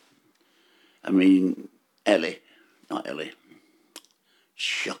better. I mean, not Ellie.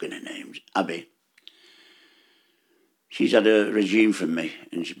 Shocking her names. Abby. She's had a regime from me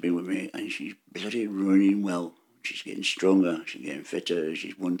and she's been with me and she's bloody running well. She's getting stronger, she's getting fitter,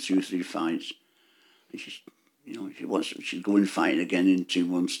 she's won 2-3 fights. And she's going fighting again in 2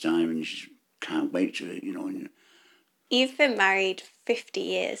 months' time and she can't wait to it, And You've been married 50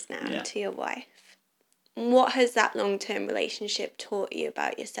 years now to your wife. What has that long-term relationship taught you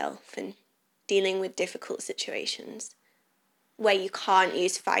about yourself and dealing with difficult situations where you can't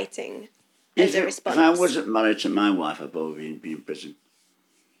use fighting as a response? If I wasn't married to my wife, I'd probably be in prison.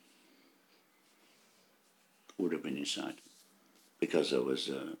 Would have been inside. Because I was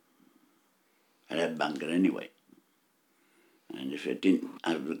a headbanger anyway. And if I didn't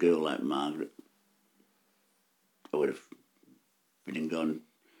have a girl like Margaret, I would have been gone,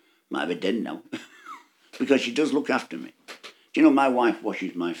 might be dead now. Because she does look after me. Do you know my wife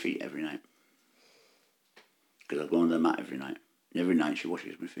washes my feet every night? Because I go on the mat every night. And every night she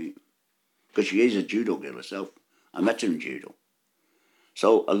washes my feet. Because she is a judo girl herself. I met her in judo.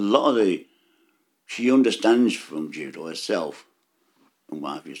 So a lot of the she understands from Judo herself and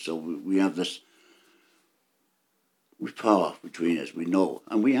what have you. So we have this rapport between us. We know,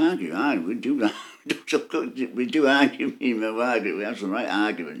 and we argue. We do that. We do argue. We have some right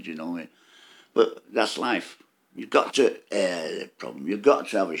arguments, you know. But that's life. You've got to air the problem. You've got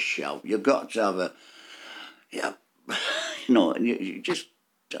to have a shout. You've got to have a, yeah, you know. And you just,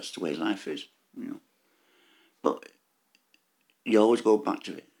 that's the way life is, you know. But you always go back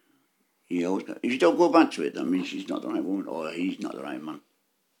to it. If you don't go back to it, that means she's not the right woman or he's not the right man.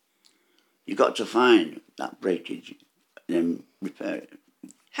 You've got to find that breakage and then repair it.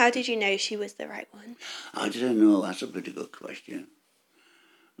 How did you know she was the right one? I don't know. That's a pretty good question.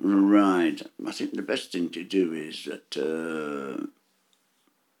 Right. I think the best thing to do is that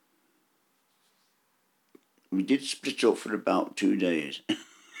we did split up for about 2 days.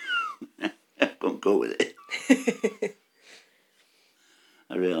 I couldn't go with it.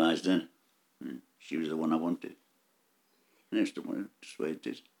 I realised then she was the one I wanted. And it's the way it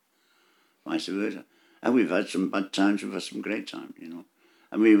is. Vice versa. And we've had some bad times, we've had some great times, you know.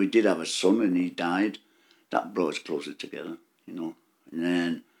 I mean, we did have a son and he died. That brought us closer together, you know. And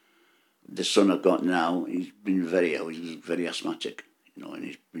then the son I've got now, he's been very ill. He was very asthmatic, you know, and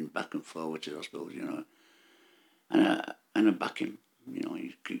he's been back and forward to hospital, you know. And I back him, you know,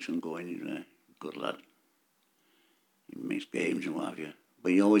 he keeps on going. He's a good lad. He makes games and what have you.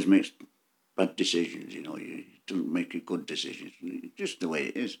 But he always makes bad decisions, you know. He doesn't make good decisions. Just the way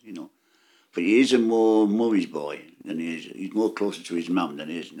it is, you know. But he is a more mummy's boy than he is. He's more closer to his mum than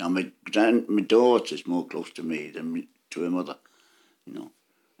he is. Now, my daughter's more close to me than to her mother, you know.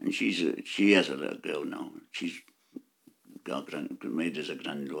 And she has a little girl now. She's made as a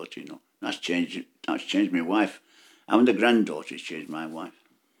granddaughter, you know. That's changed my wife. Having the granddaughter's changed my wife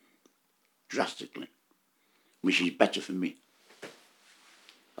drastically, which is better for me.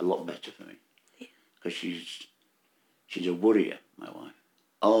 A lot better for me. Because she's a worrier, my wife.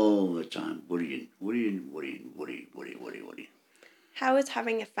 All the time, worrying. How has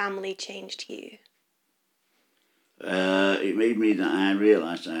having a family changed you? It made me that I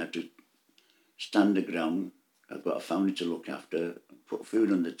realised I had to stand the ground. I've got a family to look after, put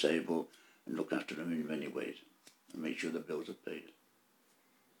food on the table, and look after them in many ways, and make sure the bills are paid.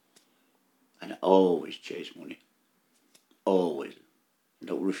 And I always chase money. Always. I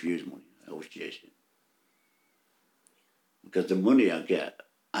don't refuse money. I always chase it. Because the money I get,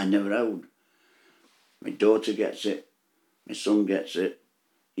 I never owned. My daughter gets it. My son gets it.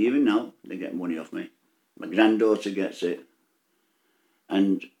 Even now, they get money off me. My granddaughter gets it.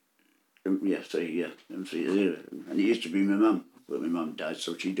 And, three. And it used to be my mum, but my mum died,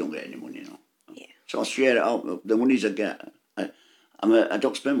 so she don't get any money now. Yeah. So I share it out. The monies I get, I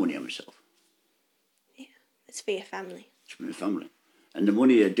don't spend money on myself. Yeah, it's for your family. It's for my family. And the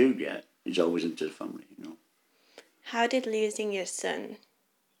money I do get is always into the family, you know. How did losing your son...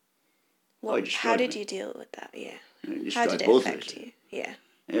 how did you deal with that? Yeah. How did it affect you? Yeah.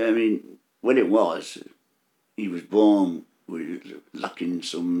 I mean, when it was, he was born with lacking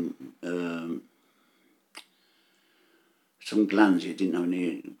some glands. He didn't have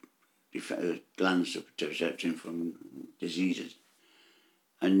any glands to protect him from diseases.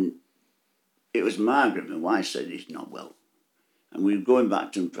 And it was Margaret, my wife, said he's not well. And we were going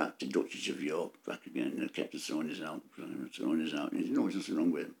back to Duchess of York, back again, and I kept throwing us out, and he said, no, there's nothing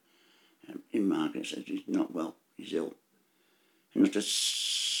wrong with him. And Margaret said, he's not well, he's ill. And after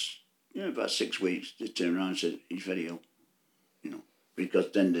about 6 weeks, they turned around and said, he's very ill, you know,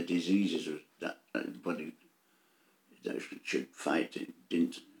 because then the diseases that the body that should fight, it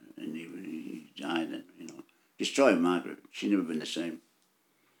didn't, and he died then, you know. Destroyed Margaret. She's never been the same.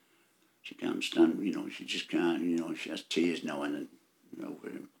 She can't stand, you know, she just can't, you know, she has tears now and then, you know, over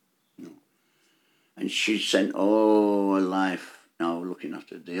him, you know. And she spent all her life now looking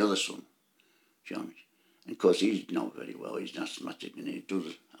after the other son, John. And of course, he's not very well, he's asthmatic and he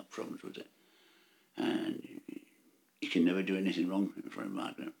does have problems with it. And he can never do anything wrong in front of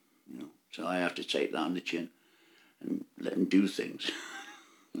Margaret, you know. So I have to take that on the chin and let him do things,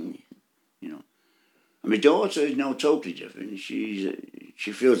 you know. And my daughter is now totally different.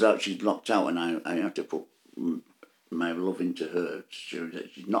 She feels that she's locked out, and I have to put my love into her to show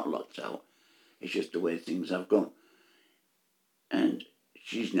that she's not locked out. It's just the way things have gone. And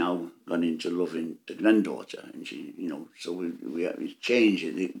she's now gone into loving the granddaughter, and she, you know, so we have to change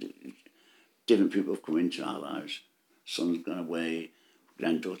it. Different people have come into our lives. Son's gone away,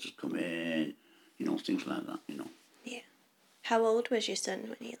 granddaughter's come in, you know, things like that, you know. Yeah. How old was your son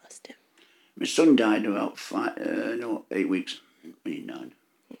when you lost him? My son died about 8 weeks when he died.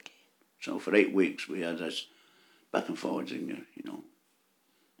 Okay. So for 8 weeks we had us back and forwards, you know.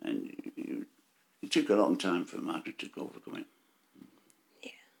 And It took a long time for Margaret to overcome it. Yeah.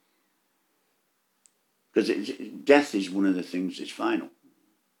 Because death is one of the things that's final.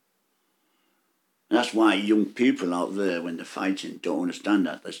 And that's why young people out there, when they're fighting, don't understand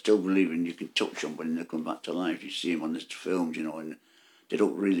that. They're still believing you can touch somebody and they come back to life. You see them on the films, you know, and they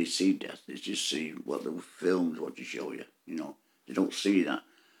don't really see death. They just see what the films want to show you, you know. They don't see that.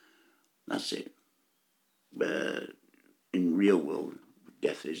 That's it. But in real world,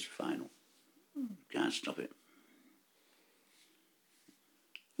 death is final. You can't stop it.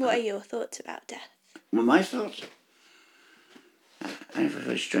 What are your thoughts about death? Well, my thoughts? I have a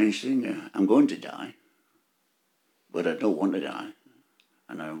very strange thing. I'm going to die, but I don't want to die.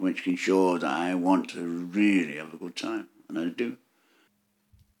 And I'm making sure that I want to really have a good time, and I do.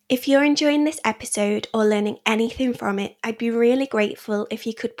 If you're enjoying this episode or learning anything from it, I'd be really grateful if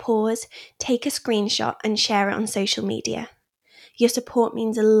you could pause, take a screenshot and share it on social media. Your support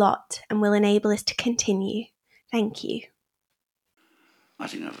means a lot and will enable us to continue. Thank you. I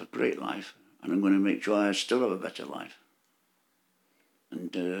think I have a great life, and I'm going to make sure I still have a better life.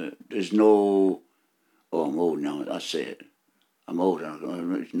 And there's no, oh, I'm old now, that's it. I'm old,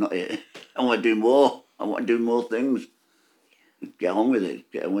 it's not it. I want to do more. I want to do more things. Get on with it.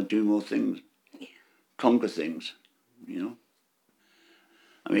 I want to do more things. Yeah. Conquer things, you know.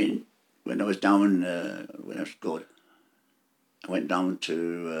 I mean, when I was down, when I was good, I went down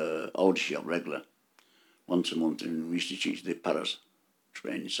to Aldershot regular, once a month, and we used to teach the paras,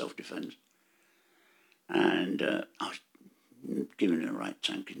 training self-defence. And I was giving the right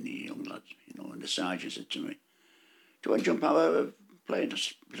tanking the young lads, you know, and the sergeant said to me, do you want to jump out of a plane? I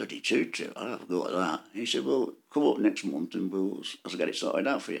said, bloody toot, I'll have a go at that. He said, well, come up next month and I'll get it sorted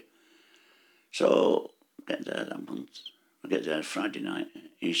out for you. So I get there that month. I get there Friday night.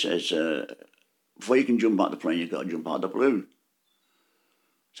 He says, before you can jump out the plane, you've got to jump out the balloon.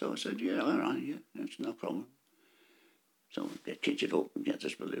 So I said, yeah, all right, yeah, that's no problem. So I get kitted up and get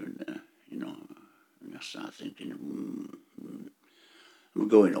this balloon there, you know, and I start thinking, we're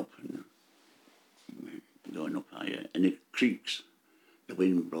going up, and higher, and it creaks. The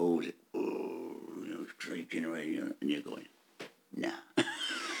wind blows it, oh, you know, it's creaking away, you know, and you're going, nah.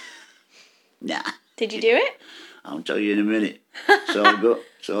 Nah. Did you do it? I'll tell you in a minute. So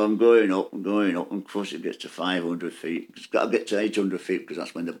I'm going up, and of course it gets to 500 feet. It's got to get to 800 feet because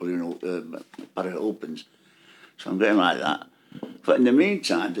that's when the balloon parachute opens. So I'm going like that. But in the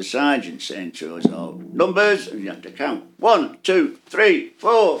meantime, the sergeant's saying to us all, numbers, and you have to count. 1, 2, 3,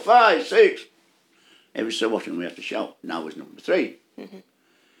 4, 5, 6. Every so often we have to shout. Now is number 3. Mm-hmm.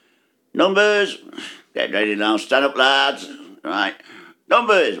 Numbers, get ready now, stand up lads. Right.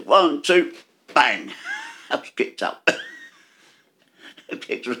 Numbers, 1, 2, bang. I was kicked out. I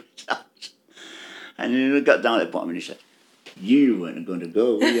kicked right out. And then we got down at the bottom and he said, you weren't going to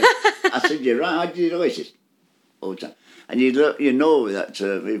go, were you? I said, you're right, I did always just all the time. And you know that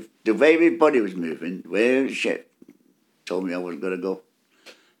if the way my body was moving, where shit told me I wasn't going to go.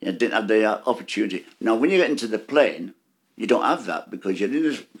 I didn't have the opportunity. Now, when you get into the plane, you don't have that because you're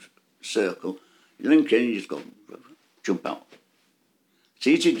in a circle, you link in, you just go, jump out. It's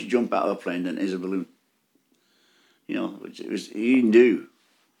easier to jump out of a plane than it is a balloon. You know, he knew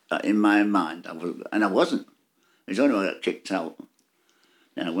that in my mind, I wasn't. It was only when I got kicked out.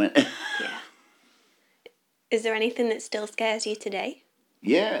 Then I went. Yeah. Is there anything that still scares you today?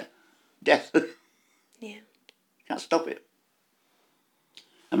 Yeah, death. Yeah. Can't stop it.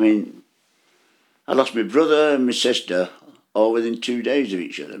 I mean, I lost my brother and my sister all within 2 days of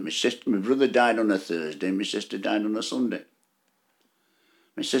each other. My brother died on a Thursday, and my sister died on a Sunday.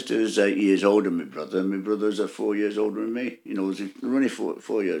 My sister was 8 years older than my brother, and my brother was 4 years older than me. You know, it was only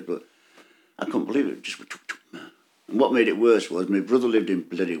 4 years, but I couldn't believe it. Just and what made it worse was my brother lived in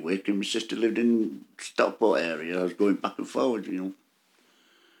bloody Wick, and my sister lived in Stockport area. I was going back and forward, you know.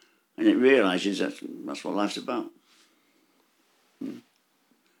 And it realises that's what life's about.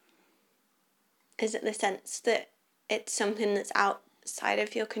 Is it the sense that it's something that's outside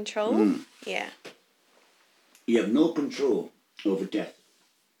of your control? Yeah. You have no control over death.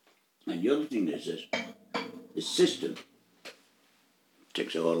 And the other thing is this, the system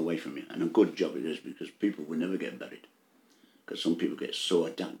takes it all away from you. And a good job it is because people will never get buried. Because some people get so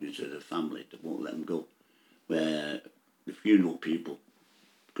attached to their family they won't let them go. Where the funeral people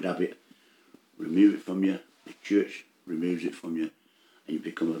could have it, remove it from you, the church removes it from you, and you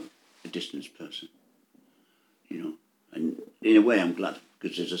become a distance person. You know, and in a way I'm glad,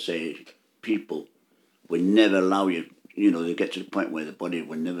 because as I say, people will never allow you, you know, they get to the point where the body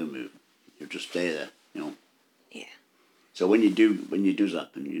will never move. You'll just stay there, you know. Yeah. So when you do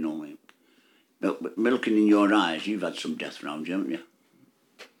that, and you know, looking in your eyes, you've had some death around you, haven't you?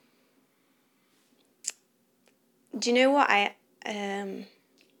 Do you know what I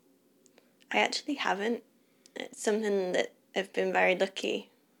actually haven't. It's something that I've been very lucky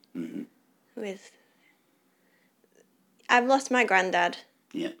with. I've lost my granddad.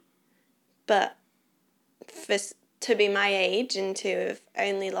 Yeah. But to be my age and to have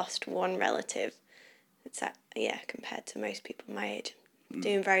only lost one relative, it's compared to most people my age, I'm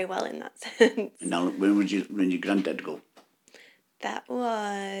doing very well in that sense. And now, when your granddad go? That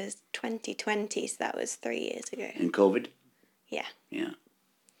was 2020, so that was 3 years ago. In COVID? Yeah. Yeah.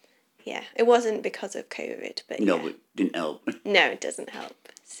 Yeah, it wasn't because of COVID, but no, it didn't help. No, it doesn't help.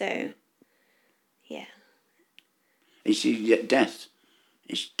 So, yeah. You see, death,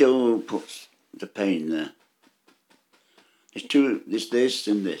 it still puts the pain there. There's this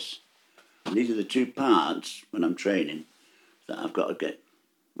and this. And these are the two parts when I'm training that I've got to get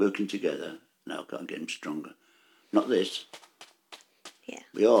working together, and I've got to get them stronger. Not this. Yeah.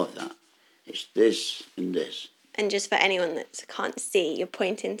 We all have that. It's this and this. And just for anyone that can't see, you're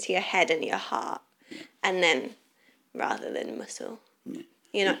pointing to your head and your heart, and then rather than muscle. Yeah.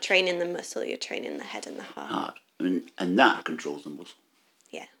 You're not training the muscle, you're training the head and the heart. And that controls the muscle.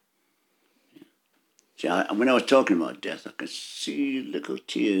 Yeah. See, when I was talking about death, I could see little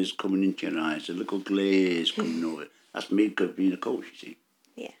tears coming into your eyes, a little glaze coming over. That's me being a coach, you see.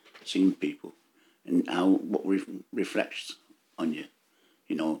 Yeah. Seeing people and what reflects on you,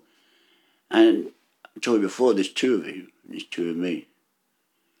 you know. And I told you before, there's two of you, and there's two of me.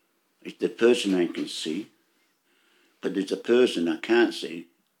 It's the person I can see, but there's a person I can't see,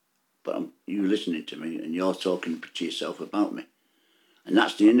 but you're listening to me, and you're talking to yourself about me. And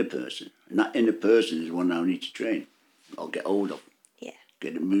that's the inner person. And that inner person is the one I need to train or get hold of. Yeah.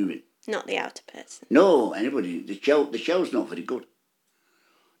 Get it moving. Not the outer person. No, anybody. The shell's not very good.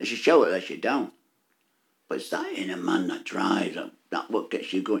 It's a shell that lets you down. But it's that inner man that drives, that what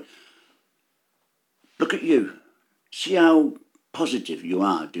gets you going. Look at you. See how positive you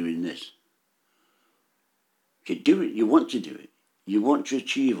are doing this. You do it. You want to do it. You want to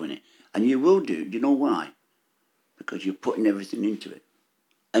achieve on it. And you will do it. You know why? Because you're putting everything into it.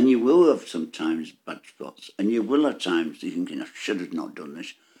 And you will have sometimes bad spots. And you will have times you're thinking, I should have not done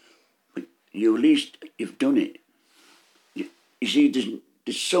this. But you at least, you've done it. You see,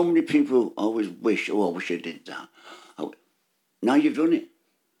 there's so many people always wish, I wish I did that. Now you've done it.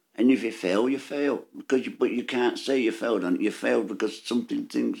 And if you fail, you fail. But you can't say you failed on it. You failed because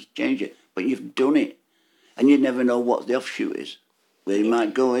things change it. But you've done it. And you never know what the offshoot is. Where you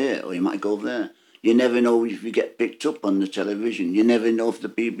might go here or you might go there. You never know if you get picked up on the television. You never know if the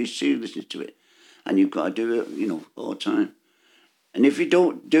BBC listens to it. And you've got to do it, all the time. And if you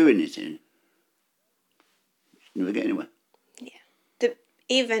don't do anything, you never get anywhere. Yeah.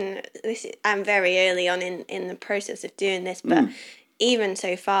 I'm very early on in the process of doing this, but even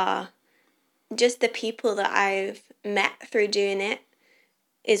so far, just the people that I've met through doing it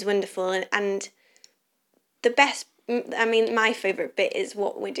is wonderful. And the best, my favourite bit is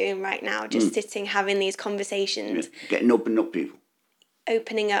what we're doing right now, just sitting, having these conversations. Yeah. Getting opened up people.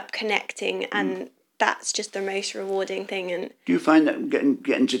 Opening up, connecting, and that's just the most rewarding thing. And do you find that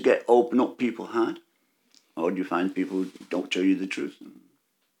getting to open up people hard? Or do you find people don't tell you the truth?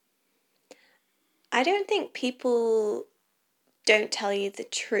 I don't think people don't tell you the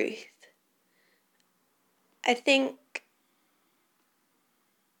truth. I think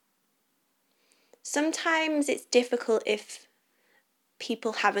sometimes it's difficult if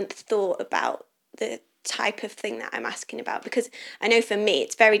people haven't thought about the type of thing that I'm asking about, because I know for me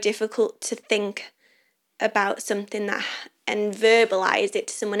it's very difficult to think about something and verbalise it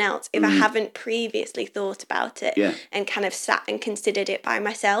to someone else if I haven't previously thought about it and kind of sat and considered it by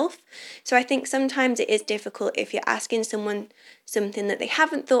myself. So I think sometimes it is difficult if you're asking someone something that they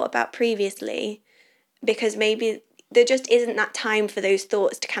haven't thought about previously, because maybe there just isn't that time for those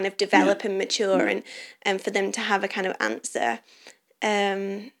thoughts to kind of develop and mature and for them to have a kind of answer.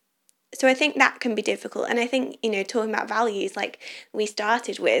 So I think that can be difficult. And I think, talking about values, like we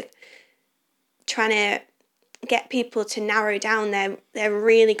started with, trying to get people to narrow down their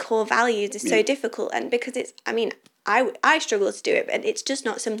really core values is so difficult. And because it's, I struggle to do it, but it's just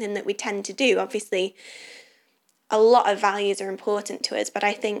not something that we tend to do. Obviously, a lot of values are important to us, but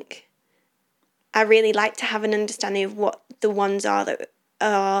I think I really like to have an understanding of what the ones are that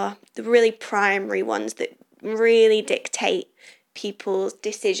are the really primary ones that really dictate people's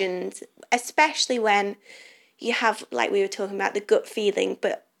decisions, especially when you have, like we were talking about, the gut feeling,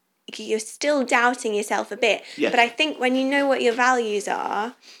 but you're still doubting yourself a bit. But I think when you know what your values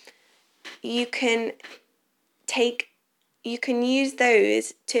are, you can take you can use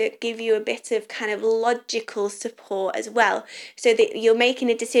those to give you a bit of kind of logical support as well, so that you're making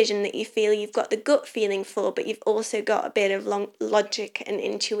a decision that you feel you've got the gut feeling for, but you've also got a bit of logic and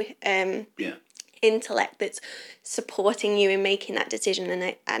intellect that's supporting you in making that decision,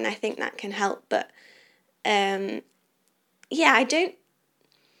 and I think that can help. But I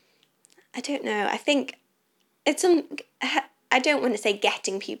don't know. I think it's I don't want to say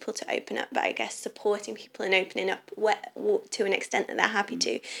getting people to open up, but I guess supporting people and opening up to an extent that they're happy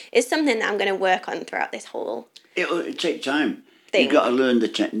to is something that I'm going to work on throughout this whole It'll take time. thing. You've got to learn the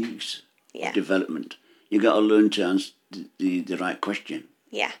techniques of development. You've got to learn to answer the right question.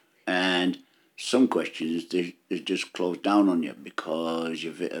 Yeah. And some questions, they just close down on you because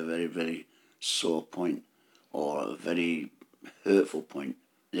you've hit a very, very sore point or a very hurtful point.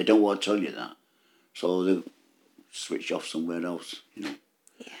 They don't want to tell you that. So they switch off somewhere else, Yeah.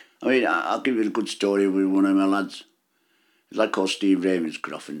 I mean, I'll give you a good story with one of my lads. There's a lad called Steve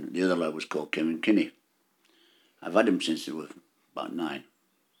Ravenscroft, and the other lad was called Kevin Kinney. I've had him since they were about 9.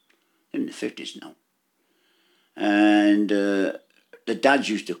 In the 50s now. And the dads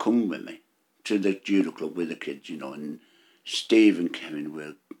used to come with me to the judo club with the kids, and Steve and Kevin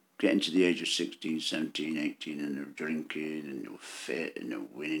were getting to the age of 16, 17, 18, and they were drinking, and they were fit, and they were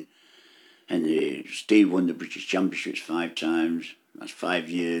winning. And Steve won the British Championships 5 times. That's 5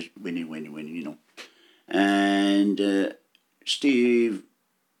 years, winning. And Steve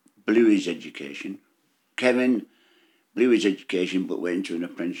blew his education. Kevin blew his education but went into an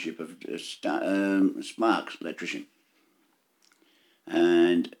apprenticeship of Sparks, electrician.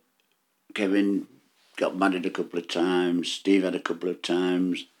 And Kevin got married a couple of times. Steve had a couple of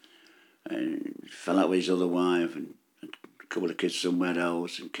times. And fell out with his other wife and a couple of kids somewhere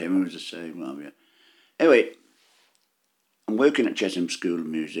else. And Kevin was the same. Well, yeah. Anyway, I'm working at Chesham School of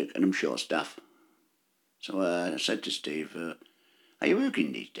Music and I'm short staff. So I said to Steve, are you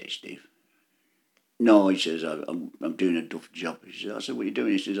working these days, Steve? No, he says, I'm doing a duff job. He says, I said, what are you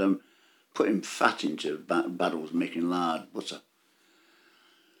doing? He says, I'm putting fat into barrels, making lard, butter.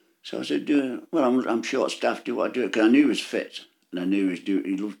 So I said, well, I'm short-staffed, do what I do. Because I knew he was fit, and I knew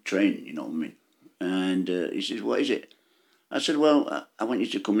he loved training, you know what I mean? And he says, what is it? I said, well, I want you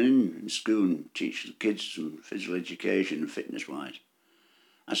to come in school and teach the kids some physical education, fitness-wise.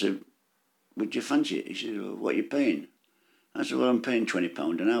 I said, would you fancy it? He said, well, what are you paying? I said, well, I'm paying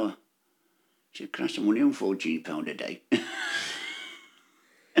 £20 an hour. He said, Christ, I'm only on £14 a day.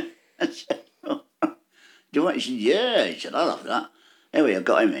 I said, oh, do you want? He said, yeah. He said, I'll have that. Anyway, I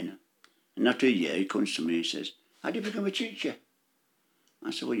got him in. And after a year, he comes to me and says, how do you become a teacher?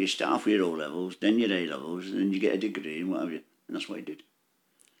 I said, well, you start off with your O-levels, then your A-levels, and then you get a degree and what have you. And that's what he did.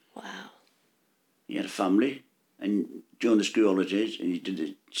 Wow. He had a family, and during the school holidays, and he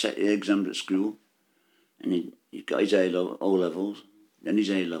did set the exams at school, and he got his O-levels, then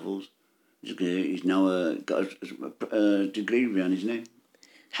his A-levels. He's now got a degree behind his name.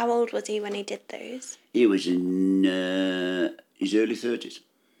 How old was he when he did those? He was in his early 30s.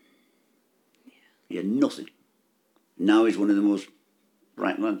 Yeah. He had nothing. Now he's one of the most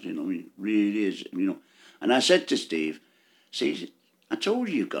bright lads, I mean, really is, And I said to Steve, see, I told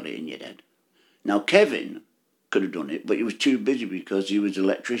you got it in your head. Now, Kevin could have done it, but he was too busy because he was an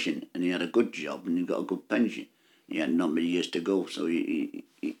electrician and he had a good job and he got a good pension. He had not many years to go, so he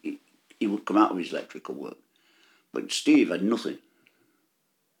would come out of his electrical work. But Steve had nothing,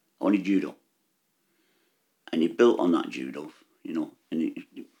 only judo. And he built on that judo, and he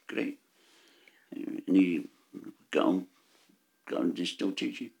great. And he got on, and he's still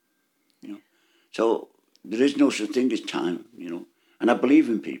teaching, So there is no such thing as time, And I believe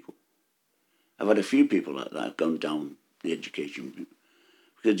in people. I've had a few people like that have gone down the education route.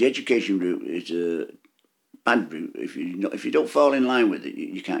 Because the education route is a bad route. If you don't fall in line with it,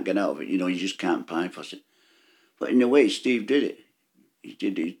 you can't get out of it. You just can't bypass it. But in a way, Steve did it. He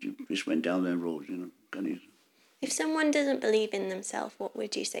just went down their road, If someone doesn't believe in themselves, what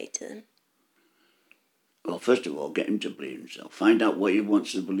would you say to them? Well, first of all, get him to believe in himself. Find out what he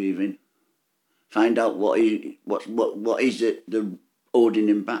wants to believe in. Find out what is it the holding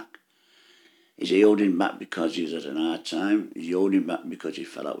him back. Is he holding back because he's at an hard time? Is he holding back because he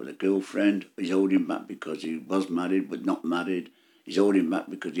fell out with a girlfriend? Is he holding back because he was married but not married? Is he holding back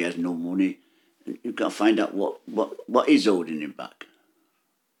because he has no money? You've got to find out what is holding him back.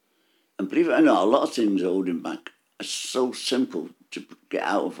 And believe it or not, a lot of things holding back are so simple to get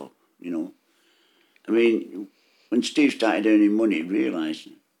out of, I mean, when Steve started earning money, he realised,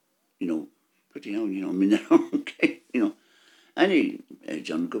 pretty hell, they're okay, And he's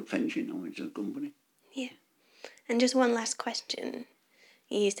on a good pension, he's a company. Yeah. And just one last question.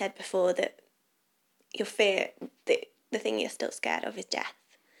 You said before that your fear that the thing you're still scared of is death.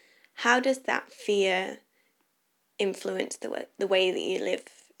 How does that fear influence the way that you live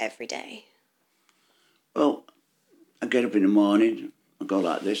every day? Well, I get up in the morning, I go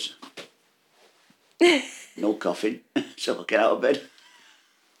like this. No coffee, so I get out of bed.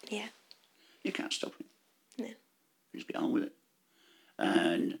 Yeah. You can't stop it. No. Just get on with it.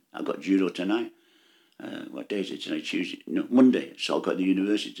 And I've got judo tonight. What day is it tonight? Tuesday? No, Monday. So I've got the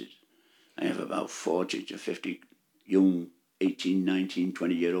universities. I have about 40 to 50 young 18, 19,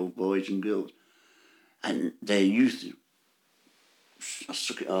 20-year-old boys and girls. And their youth, I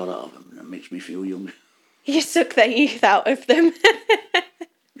suck it all out of them, and it makes me feel young. You suck their youth out of them.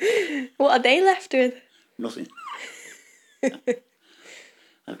 What are they left with? Nothing. I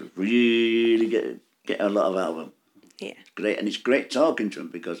could really get a lot out of them. Yeah. Great, and it's great talking to them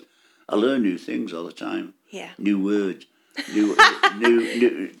because I learn new things all the time. Yeah. New words, new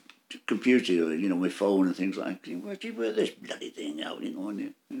computer, my phone and things like that. Where do you work this bloody thing out?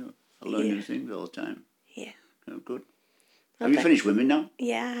 I learn new things all the time. Yeah. Good. Well, Have you finished swimming now?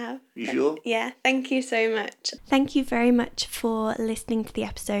 Yeah, I have. You sure? Yeah, thank you so much. Thank you very much for listening to the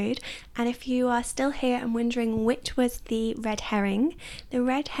episode. And if you are still here and wondering which was the red herring, the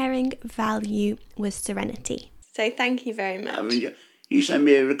red herring value was serenity. So thank you very much. You send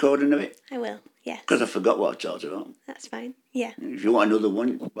me a recording of it? I will, yes. Because I forgot what I talked about. That's fine, yeah. If you want another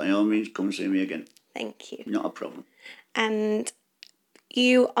one, by all means, come see me again. Thank you. Not a problem. And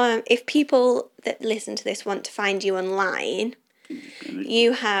you, if people that listen to this want to find you online,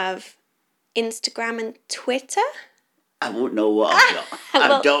 you have Instagram and Twitter? I wouldn't know what I've got.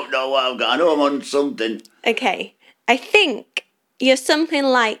 I don't know what I've got. I know I'm on something. Okay. I think you're something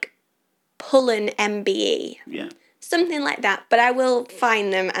like Pullen MBE. Yeah. Something like that. But I will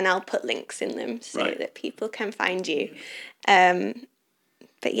find them and I'll put links in them so Right. that people can find you.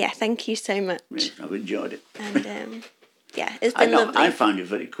 But yeah, thank you so much. Yeah, I've enjoyed it. And yeah, it's been lovely. I found it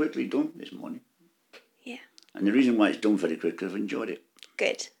very quickly done this morning. Yeah. And the reason why it's done very quickly, I've enjoyed it.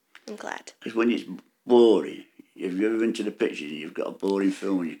 Good. I'm glad. Because when it's boring, if you've ever been to the pictures and you've got a boring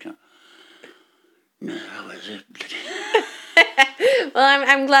film and you can't... No, that was it. Well,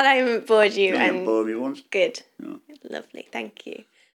 I'm glad I haven't bored you. You haven't bored me once. Good. No. Lovely. Thank you.